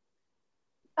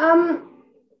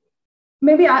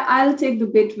 Maybe I'll take the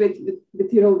bit with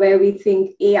where we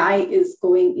think AI is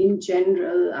going in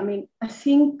general. I mean, I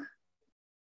think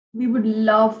we would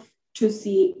love to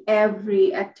see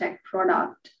every edtech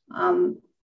product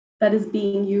that is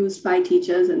being used by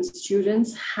teachers and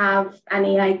students have an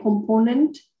AI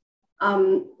component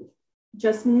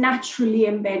just naturally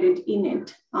embedded in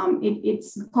it.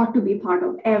 It's got to be part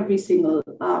of every single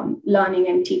learning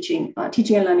and teaching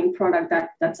and learning product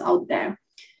that's out there.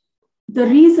 The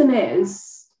reason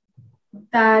is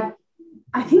that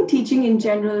I think teaching in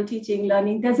general, teaching,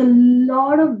 learning, there's a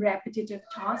lot of repetitive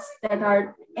tasks that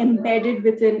are embedded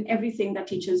within everything that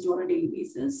teachers do on a daily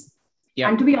basis. Yeah.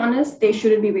 And to be honest, they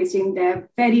shouldn't be wasting their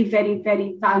very, very,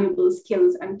 very valuable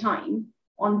skills and time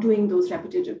on doing those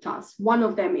repetitive tasks. One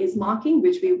of them is marking,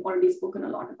 which we've already spoken a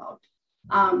lot about.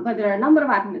 But there are a number of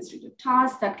administrative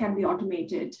tasks that can be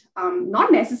automated,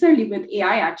 not necessarily with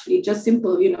AI, actually, just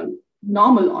simple,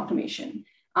 normal automation.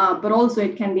 But also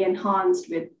it can be enhanced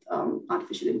with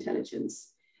artificial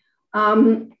intelligence.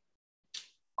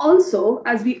 Also,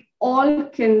 as we all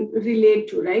can relate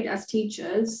to, right, as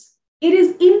teachers, it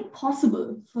is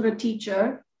impossible for a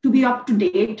teacher to be up to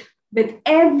date with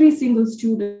every single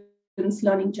student's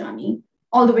learning journey,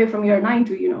 all the way from year 9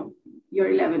 to,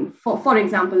 year 11, for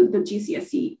example, the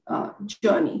GCSE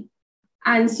journey.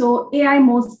 And so AI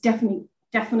most definitely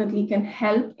definitely can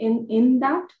help in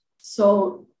that.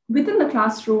 So within the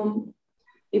classroom,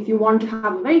 if you want to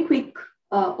have a very quick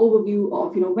overview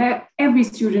of where every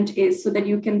student is, so that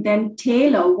you can then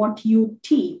tailor what you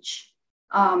teach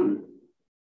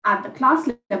at the class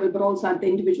level, but also at the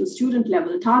individual student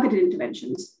level, targeted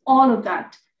interventions, all of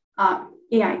that,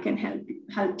 AI can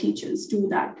help teachers do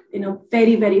that in a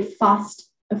very, very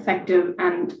fast, effective,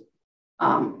 and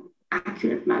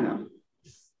accurate manner.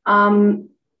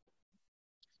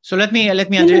 So let me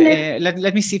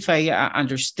see if I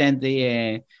understand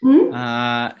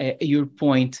your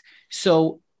point.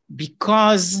 So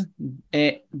because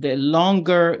the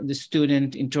longer the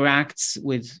student interacts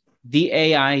with the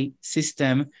AI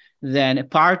system, then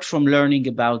apart from learning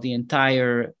about the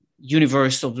entire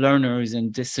universe of learners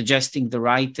and suggesting the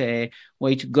right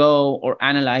way to go or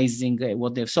analyzing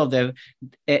what they've solved,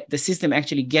 the system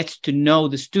actually gets to know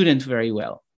the student very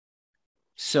well.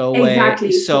 So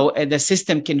exactly. So the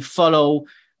system can follow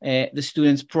the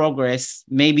student's progress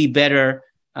maybe better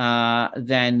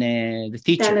than the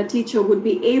teacher. Than a teacher would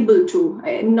be able to.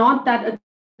 Not that a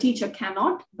teacher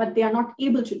cannot, but they are not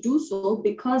able to do so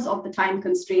because of the time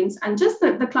constraints and just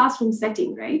the classroom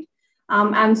setting, right?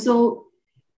 And so,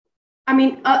 I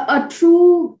mean, a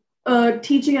true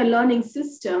teaching and learning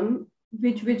system,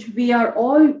 which we are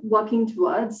all working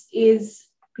towards, is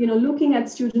looking at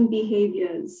student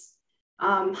behaviors.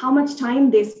 How much time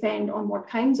they spend on what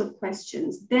kinds of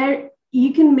questions. There,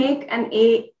 you can make an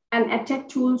edtech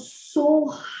tool so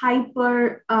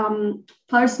hyper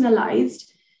personalized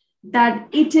that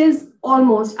it is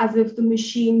almost as if the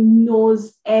machine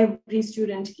knows every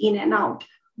student in and out.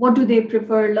 What do they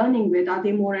prefer learning with? Are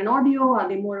they more an audio? Are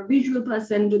they more a visual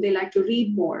person? Do they like to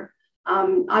read more?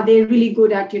 Are they really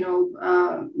good at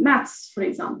maths, for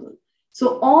example?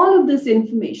 So all of this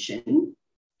information,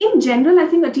 in general, I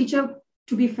think a teacher,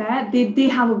 to be fair, they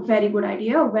have a very good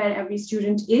idea of where every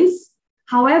student is.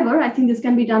 However, I think this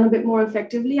can be done a bit more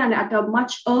effectively and at a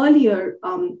much earlier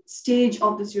stage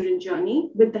of the student journey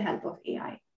with the help of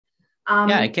AI.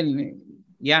 I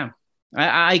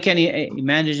can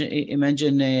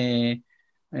imagine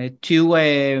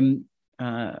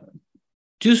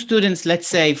two students, let's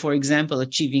say, for example,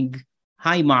 achieving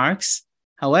high marks.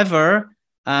 However,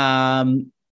 the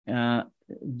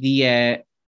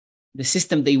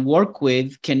system they work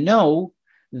with can know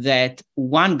that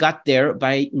one got there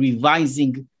by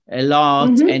revising a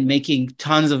lot and making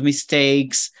tons of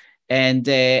mistakes, and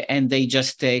they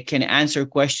just can answer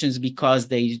questions because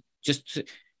they just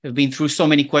have been through so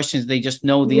many questions. They just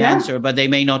know the answer, but they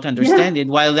may not understand it.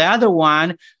 While the other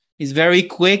one is very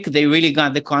quick, they really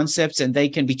got the concepts, and they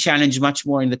can be challenged much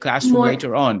more in the classroom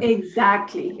later on.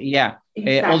 Exactly. Yeah.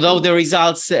 Although the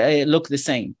results look the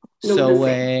same.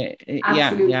 Absolutely.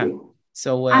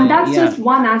 So, and that's just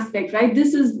one aspect, right?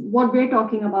 This is what we're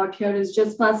talking about here, is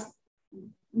just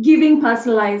giving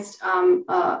personalized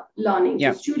learning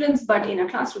to students, but in a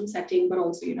classroom setting, but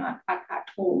also, at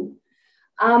home.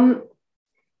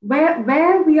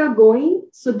 Where we are going,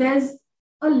 so there's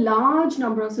a large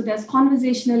number. So there's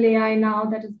conversational AI now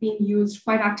that is being used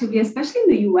quite actively, especially in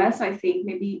the US. I think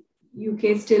maybe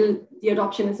UK still the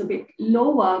adoption is a bit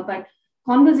lower, but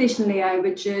conversational AI,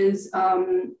 which is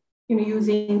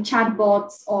using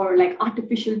chatbots or like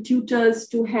artificial tutors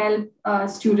to help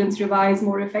students revise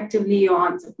more effectively or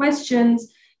answer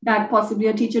questions that possibly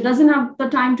a teacher doesn't have the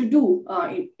time to do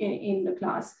in the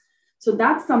class. So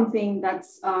that's something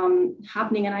that's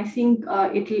happening. And I think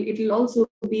it'll also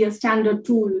be a standard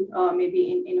tool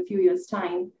maybe in a few years'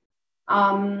 time.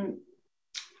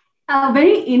 A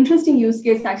very interesting use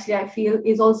case, actually, I feel,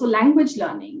 is also language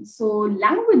learning. So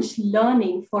language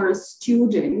learning for a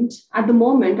student at the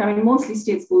moment, I mean, mostly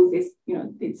state schools, they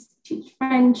teach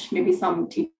French, maybe some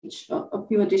teach a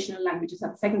few additional languages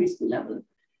at secondary school level.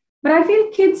 But I feel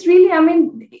kids really,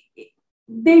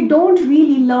 they don't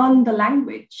really learn the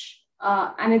language.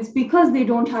 And it's because they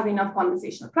don't have enough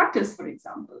conversational practice, for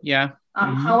example.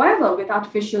 However, with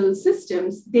artificial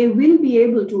systems, they will be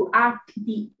able to, at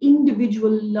the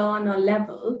individual learner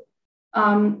level,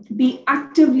 be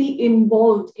actively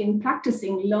involved in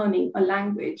practicing learning a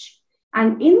language.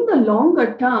 And in the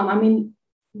longer term,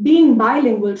 being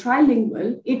bilingual,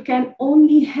 trilingual, it can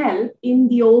only help in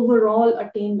the overall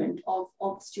attainment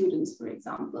of students, for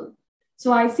example.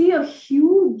 So I see a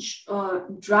huge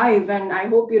drive, and I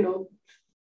hope,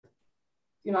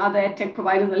 other edtech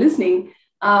providers are listening,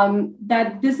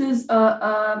 that this is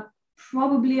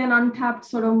probably an untapped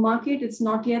sort of market. It's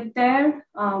not yet there.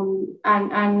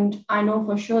 And I know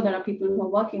for sure there are people who are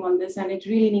working on this, and it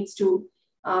really needs to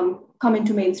come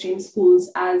into mainstream schools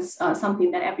as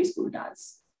something that every school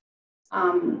does.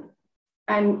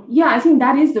 and yeah, I think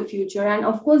that is the future. And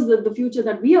of course, the future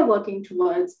that we are working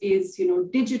towards is,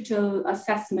 digital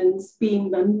assessments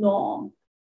being the norm.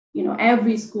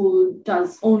 Every school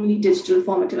does only digital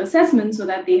formative assessments so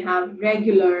that they have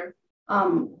regular,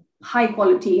 high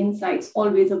quality insights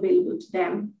always available to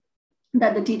them,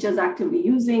 that the teachers actively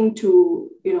using to,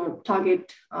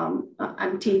 target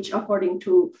and teach according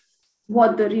to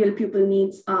what the real pupil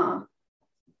needs are.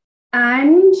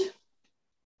 And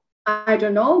I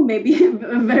don't know, maybe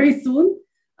very soon,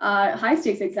 high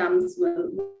stakes exams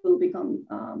will become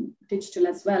digital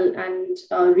as well. And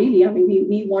really, I mean,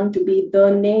 we want to be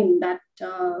the name that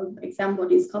exam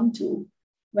bodies come to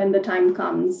when the time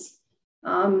comes.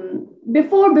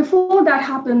 Before that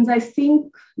happens, I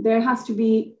think there has to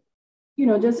be,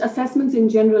 just assessments in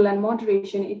general and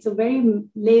moderation. It's a very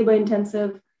labor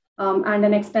intensive and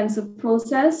an expensive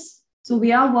process. So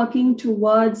we are working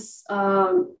towards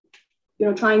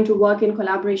trying to work in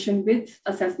collaboration with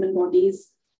assessment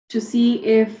bodies to see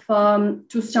if,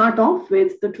 to start off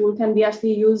with, the tool can be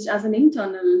actually used as an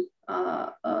internal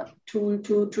tool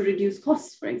to reduce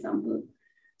costs, for example.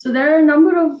 So there are a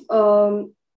number of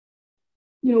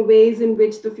ways in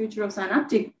which the future of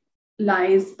sAInaptic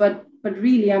lies, but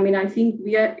really, I mean, I think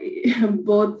we are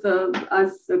both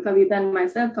us, Kavita and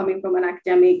myself, coming from an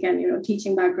academic and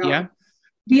teaching background.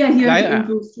 We are here to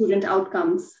improve student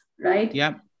outcomes, right?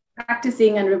 Yeah.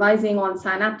 Practicing and revising on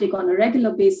sAInaptic on a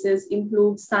regular basis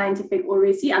improves scientific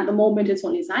oracy. At the moment, it's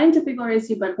only scientific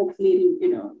oracy, but hopefully,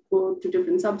 go to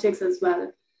different subjects as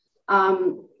well.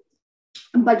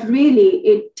 But really,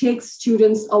 it takes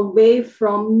students away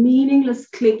from meaningless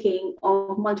clicking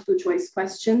of multiple choice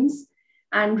questions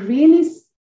and really,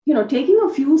 taking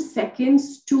a few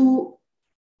seconds to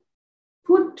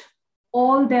put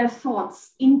all their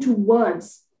thoughts into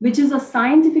words, which is a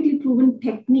scientifically proven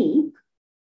technique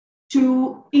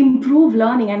to improve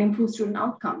learning and improve student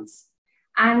outcomes.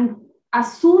 And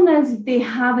as soon as they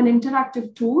have an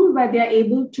interactive tool where they're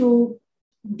able to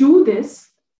do this,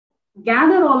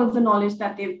 gather all of the knowledge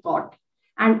that they've got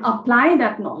and apply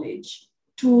that knowledge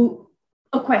to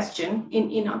a question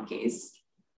in our case,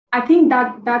 I think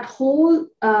that whole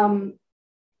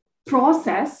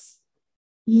process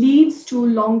leads to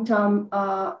long-term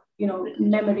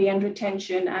memory and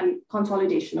retention and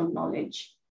consolidation of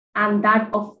knowledge. And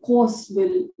that, of course,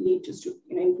 will lead to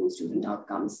improve student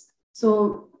outcomes.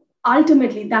 So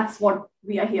ultimately, that's what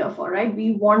we are here for, right?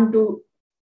 We want to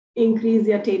increase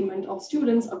the attainment of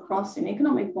students across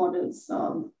economic borders.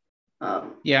 I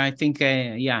think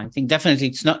definitely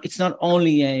it's not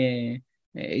only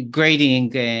a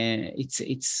grading.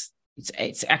 It's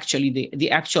actually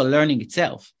the actual learning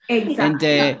itself.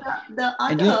 Exactly. And the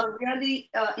other really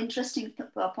interesting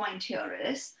point here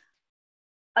is,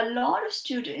 a lot of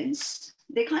students,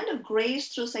 they kind of graze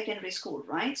through secondary school,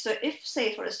 right? So if,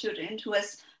 say, for a student who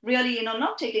has really,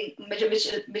 not taking, which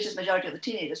is majority of the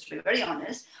teenagers, to be very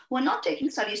honest, who are not taking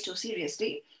studies too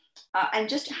seriously and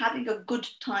just having a good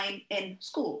time in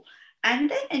school. And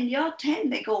then in year 10,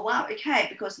 they go, wow, okay,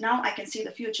 because now I can see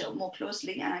the future more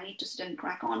closely and I need to sit and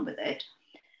crack on with it.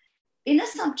 In a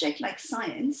subject like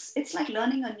science, it's like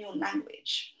learning a new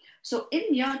language. So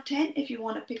in year 10, if you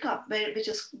want to pick up, which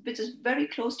is very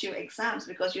close to your exams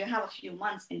because you have a few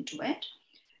months into it,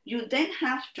 you then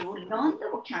have to learn the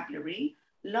vocabulary,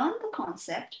 learn the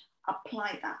concept,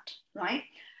 apply that, right?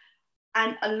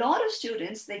 And a lot of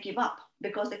students, they give up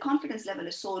because their confidence level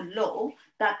is so low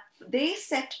that they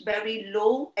set very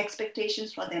low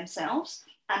expectations for themselves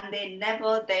and they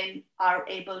never then are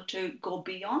able to go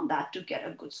beyond that to get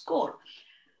a good score.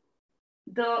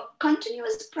 The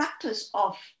continuous practice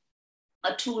of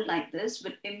a tool like this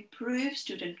will improve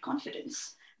student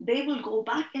confidence. They will go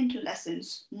back into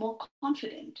lessons more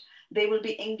confident. They will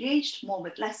be engaged more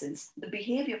with lessons. The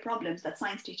behavior problems that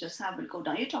science teachers have will go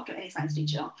down. You talk to any science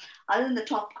teacher, other than the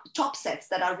top sets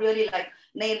that are really like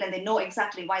nailed and they know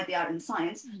exactly why they are in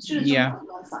science, students don't want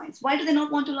to learn science. Why do they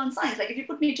not want to learn science? Like if you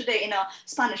put me today in a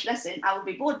Spanish lesson, I would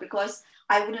be bored because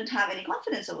I wouldn't have any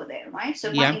confidence over there, right?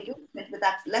 So my engagement with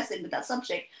that lesson, with that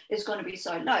subject is going to be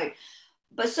so low.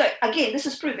 But so again, this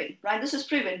is proven, right? This is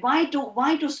proven. Why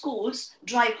do schools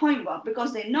drive homework?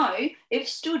 Because they know if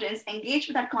students engage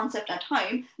with that concept at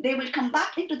home, they will come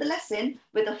back into the lesson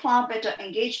with a far better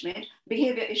engagement.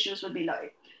 Behavior issues will be low.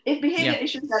 If behavior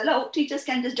issues are low, teachers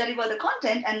can just deliver the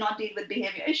content and not deal with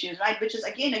behavior issues, right? Which is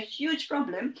again a huge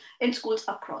problem in schools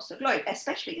across the globe,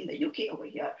 especially in the UK over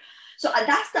here. So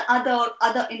that's the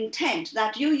other intent,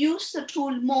 that you use the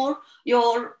tool more,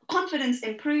 your confidence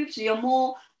improves, you're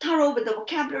more thorough with the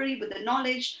vocabulary, with the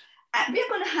knowledge, and we're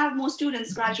going to have more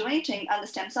students graduating on the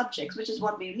STEM subjects, which is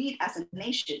what we need as a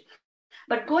nation.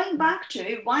 But going back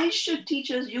to why should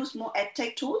teachers use more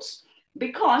edtech tools?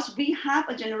 Because we have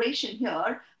a generation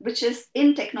here which is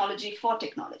in technology for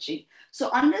technology. So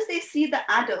unless they see the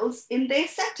adults in their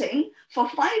setting for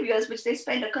 5 years, which they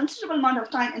spend a considerable amount of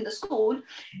time in the school,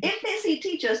 if they see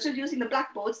teachers still using the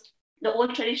blackboards the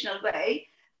old traditional way,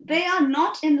 they are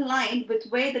not in line with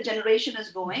where the generation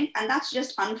is going, and that's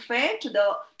just unfair to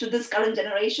this current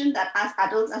generation that as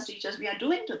adults, as teachers, we are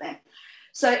doing to them.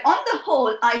 So on the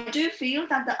whole, I do feel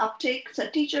that the uptake, so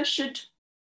teachers should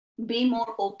be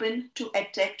more open to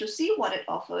edtech, to see what it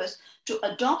offers, to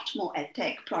adopt more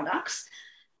edtech products.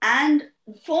 And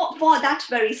for that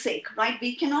very sake, right,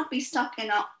 we cannot be stuck in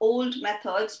our old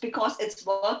methods because it's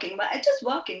working, but it is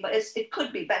working, but it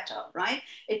could be better, right?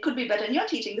 It could be better. And you're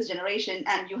teaching this generation,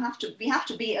 and we have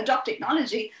to adopt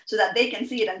technology so that they can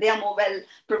see it and they are more well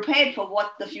prepared for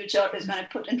what the future is going to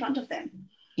put in front of them.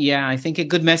 Yeah, I think a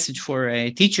good message for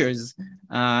teachers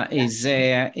is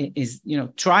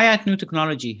try out new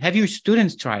technology. Have your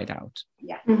students try it out.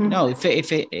 Yeah. Mm-hmm. No, if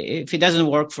it doesn't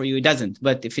work for you, it doesn't.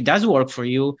 But if it does work for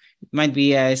you, it might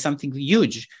be something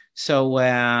huge. So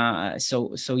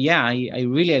yeah, I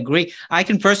really agree. I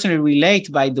can personally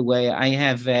relate. By the way, I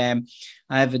have a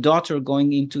daughter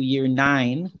going into year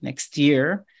 9 next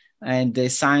year, and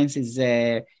science is.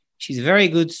 She's a very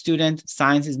good student.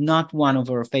 Science is not one of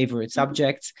her favorite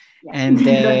subjects,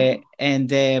 Yeah.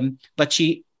 but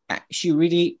she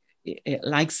really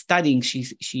likes studying.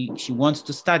 She wants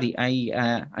to study.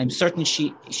 I'm certain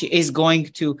she is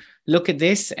going to look at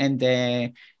this and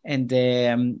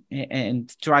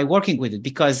try working with it,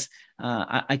 because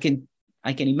I can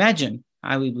imagine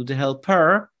how it would help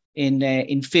her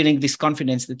in feeling this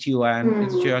confidence that you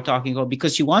are talking about,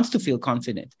 because she wants to feel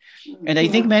confident. And I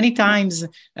think many times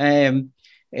one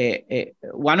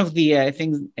of the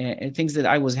things that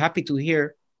I was happy to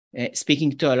hear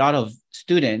speaking to a lot of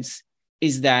students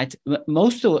is that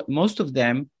most of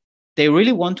them, they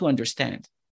really want to understand.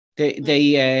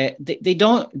 They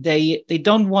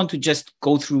don't want to just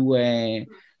go through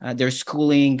their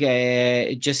schooling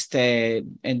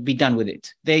and be done with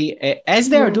it. They as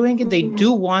they are doing it, they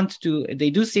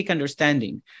do seek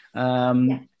understanding.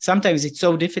 Sometimes it's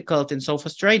so difficult and so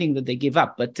frustrating that they give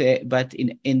up, but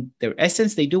in their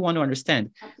essence, they do want to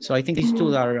understand. So I think these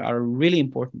tools are really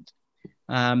important.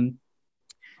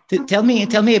 Tell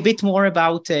me a bit more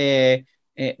about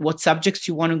what subjects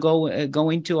you want to go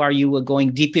into. Are you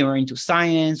going deeper into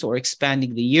science, or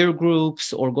expanding the year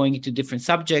groups, or going into different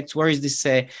subjects? Where is this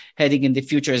heading in the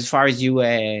future, as far as you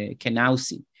can now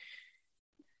see?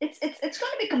 It's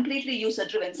going to be completely user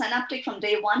driven. sAInaptic from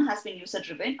day one has been user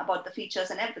driven about the features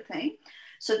and everything.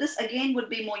 So this again would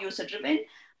be more user driven.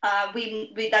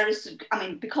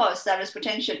 Because there is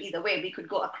potential either way. We could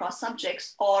go across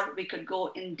subjects, or we could go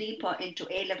in deeper into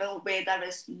A level, where there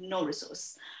is no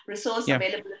resource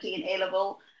availability in A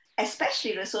level,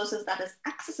 especially resources that is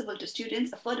accessible to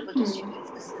students, affordable to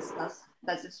students.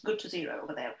 It's good to zero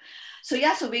over there. So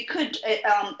yeah, so we could,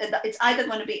 it's either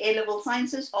going to be A level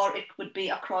sciences, or it would be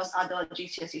across other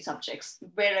GCSE subjects,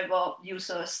 wherever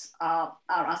users are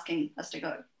asking us to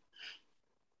go.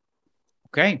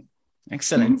 Okay.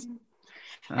 Excellent.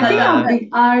 I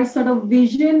think our sort of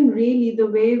vision, really, the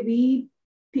way we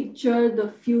picture the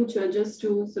future, just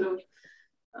to sort of,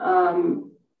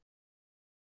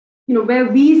 where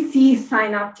we see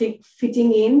sAInaptic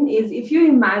fitting in, is if you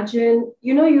imagine,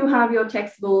 you have your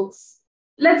textbooks,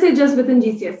 let's say just within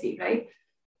GCSE, right?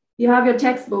 You have your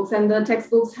textbooks, and the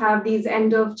textbooks have these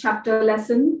end of chapter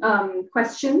lesson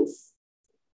questions.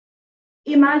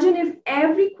 Imagine if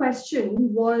every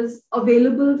question was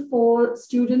available for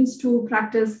students to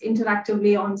practice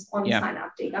interactively on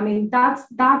sAInaptic. I mean,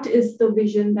 that is the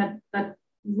vision that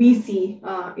we see.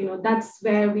 That's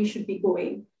where we should be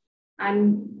going,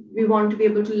 and we want to be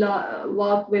able to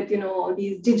work with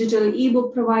these digital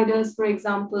ebook providers, for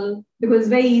example, because it's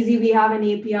very easy. We have an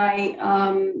API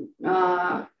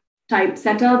type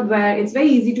setup where it's very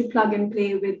easy to plug and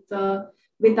play with our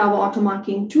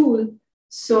automarking tool.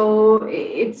 So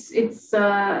it's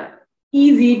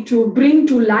easy to bring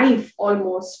to life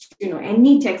almost,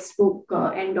 any textbook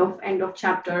end of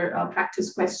chapter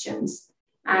practice questions,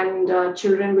 and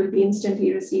children will be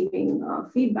instantly receiving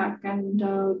feedback, and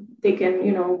they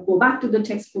can, go back to the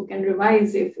textbook and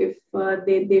revise if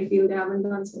they feel they haven't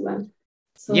done so well.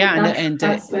 So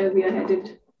that's where we are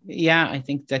headed. Yeah, I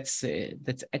think that's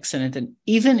excellent. And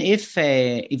even if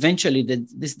eventually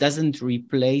this doesn't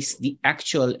replace the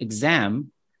actual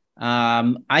exam,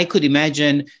 I could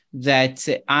imagine that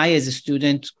I, as a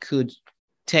student, could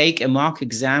take a mock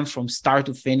exam from start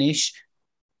to finish,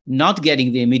 not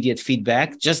getting the immediate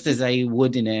feedback, just as I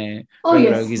would in a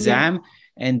regular exam.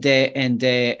 and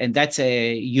that's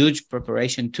a huge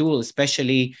preparation tool.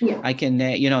 Especially, I can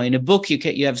in a book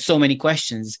you have so many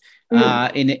questions.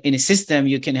 In a system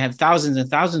you can have thousands and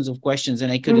thousands of questions,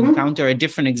 and I could encounter a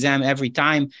different exam every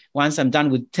time. Once I'm done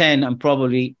with 10, I'm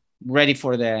probably ready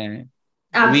for the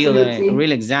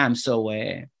real exam. So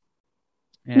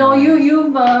no,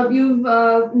 you've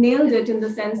nailed it, in the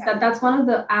sense that that's one of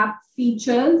the app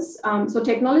features. So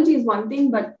technology is one thing,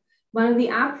 but one of the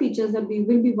app features that we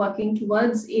will be working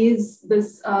towards is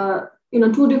this,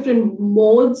 two different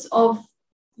modes of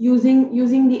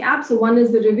using the app. So one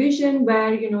is the revision,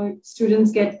 where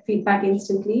students get feedback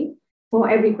instantly for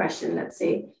every question, let's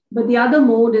say. But the other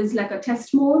mode is like a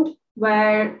test mode,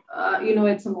 where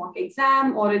it's a mock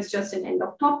exam, or it's just an end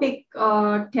of topic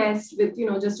test with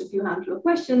just a few handful of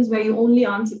questions, where you only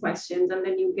answer questions and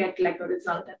then you get like a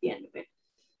result at the end of it.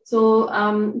 So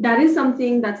that is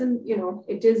something that's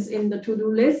it is in the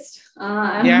to-do list.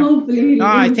 Hopefully,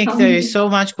 I think there is so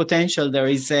much potential. There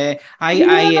is if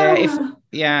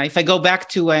I go back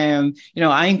to I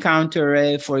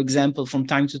encounter for example, from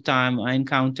time to time I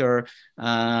encounter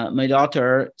my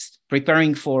daughter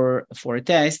preparing for a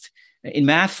test in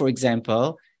math, for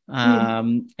example,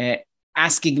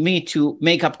 asking me to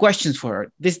make up questions for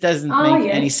her. This doesn't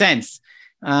make any sense.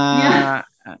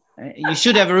 You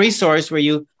should have a resource where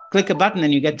you click a button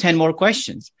and you get 10 more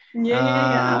questions.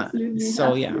 Absolutely.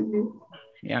 So yeah.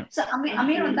 So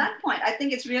Amir, on that point, I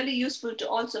think it's really useful to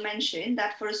also mention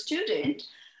that for a student,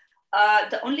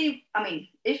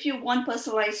 if you want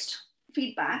personalized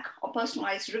feedback or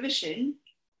personalized revision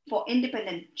for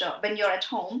independent job when you're at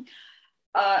home,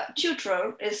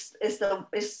 tutor is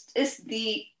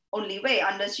the only way,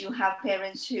 unless you have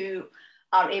parents who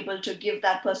are able to give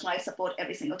that personalized support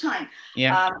every single time.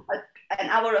 An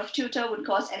hour of tutor would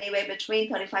cost anywhere between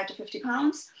 35 to 50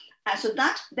 pounds. And so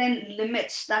that then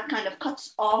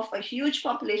cuts off a huge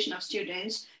population of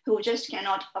students who just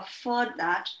cannot afford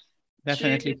that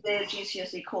to do their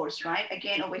GCSE course, right?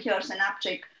 Again, over here,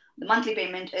 sAInaptic, the monthly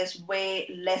payment is way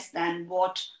less than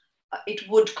what it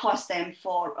would cost them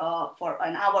for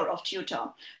an hour of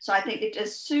tutor. So I think it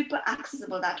is super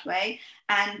accessible that way.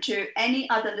 And to any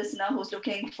other listener who's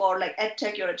looking for like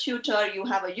EdTech, you're a tutor, you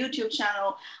have a YouTube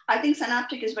channel, I think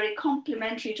sAInaptic is very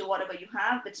complementary to whatever you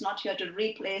have. It's not here to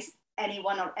replace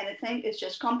anyone or anything. It's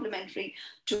just complementary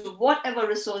to whatever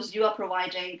resource you are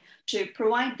providing. To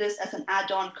provide this as an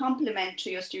add-on complement to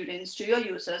your students, to your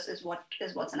users, is what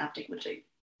sAInaptic would do.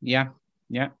 Yeah,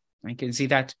 I can see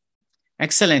that.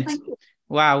 Excellent.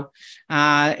 Wow.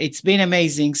 It's been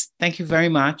amazing. Thank you very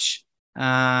much.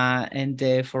 And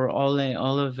for all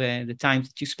of the time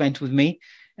that you spent with me.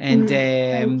 And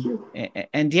I'm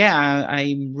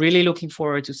really looking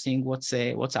forward to seeing what's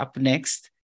up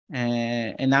next.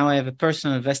 And now I have a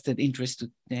personal vested interest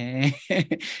as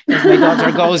my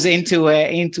daughter goes into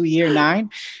year 9.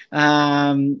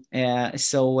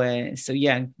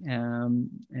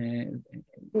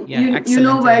 You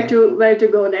know where to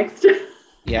go next.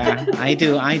 Yeah, I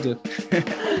do.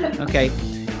 Okay.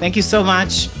 Thank you so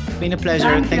much. It's been a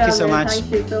pleasure. Thank you so much.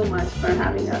 Thank you so much for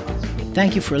having us.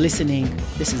 Thank you for listening.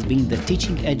 This has been the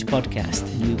Teaching Edge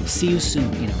podcast, and we will see you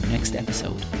soon in our next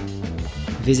episode.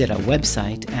 Visit our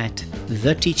website at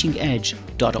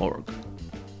theteachingedge.org.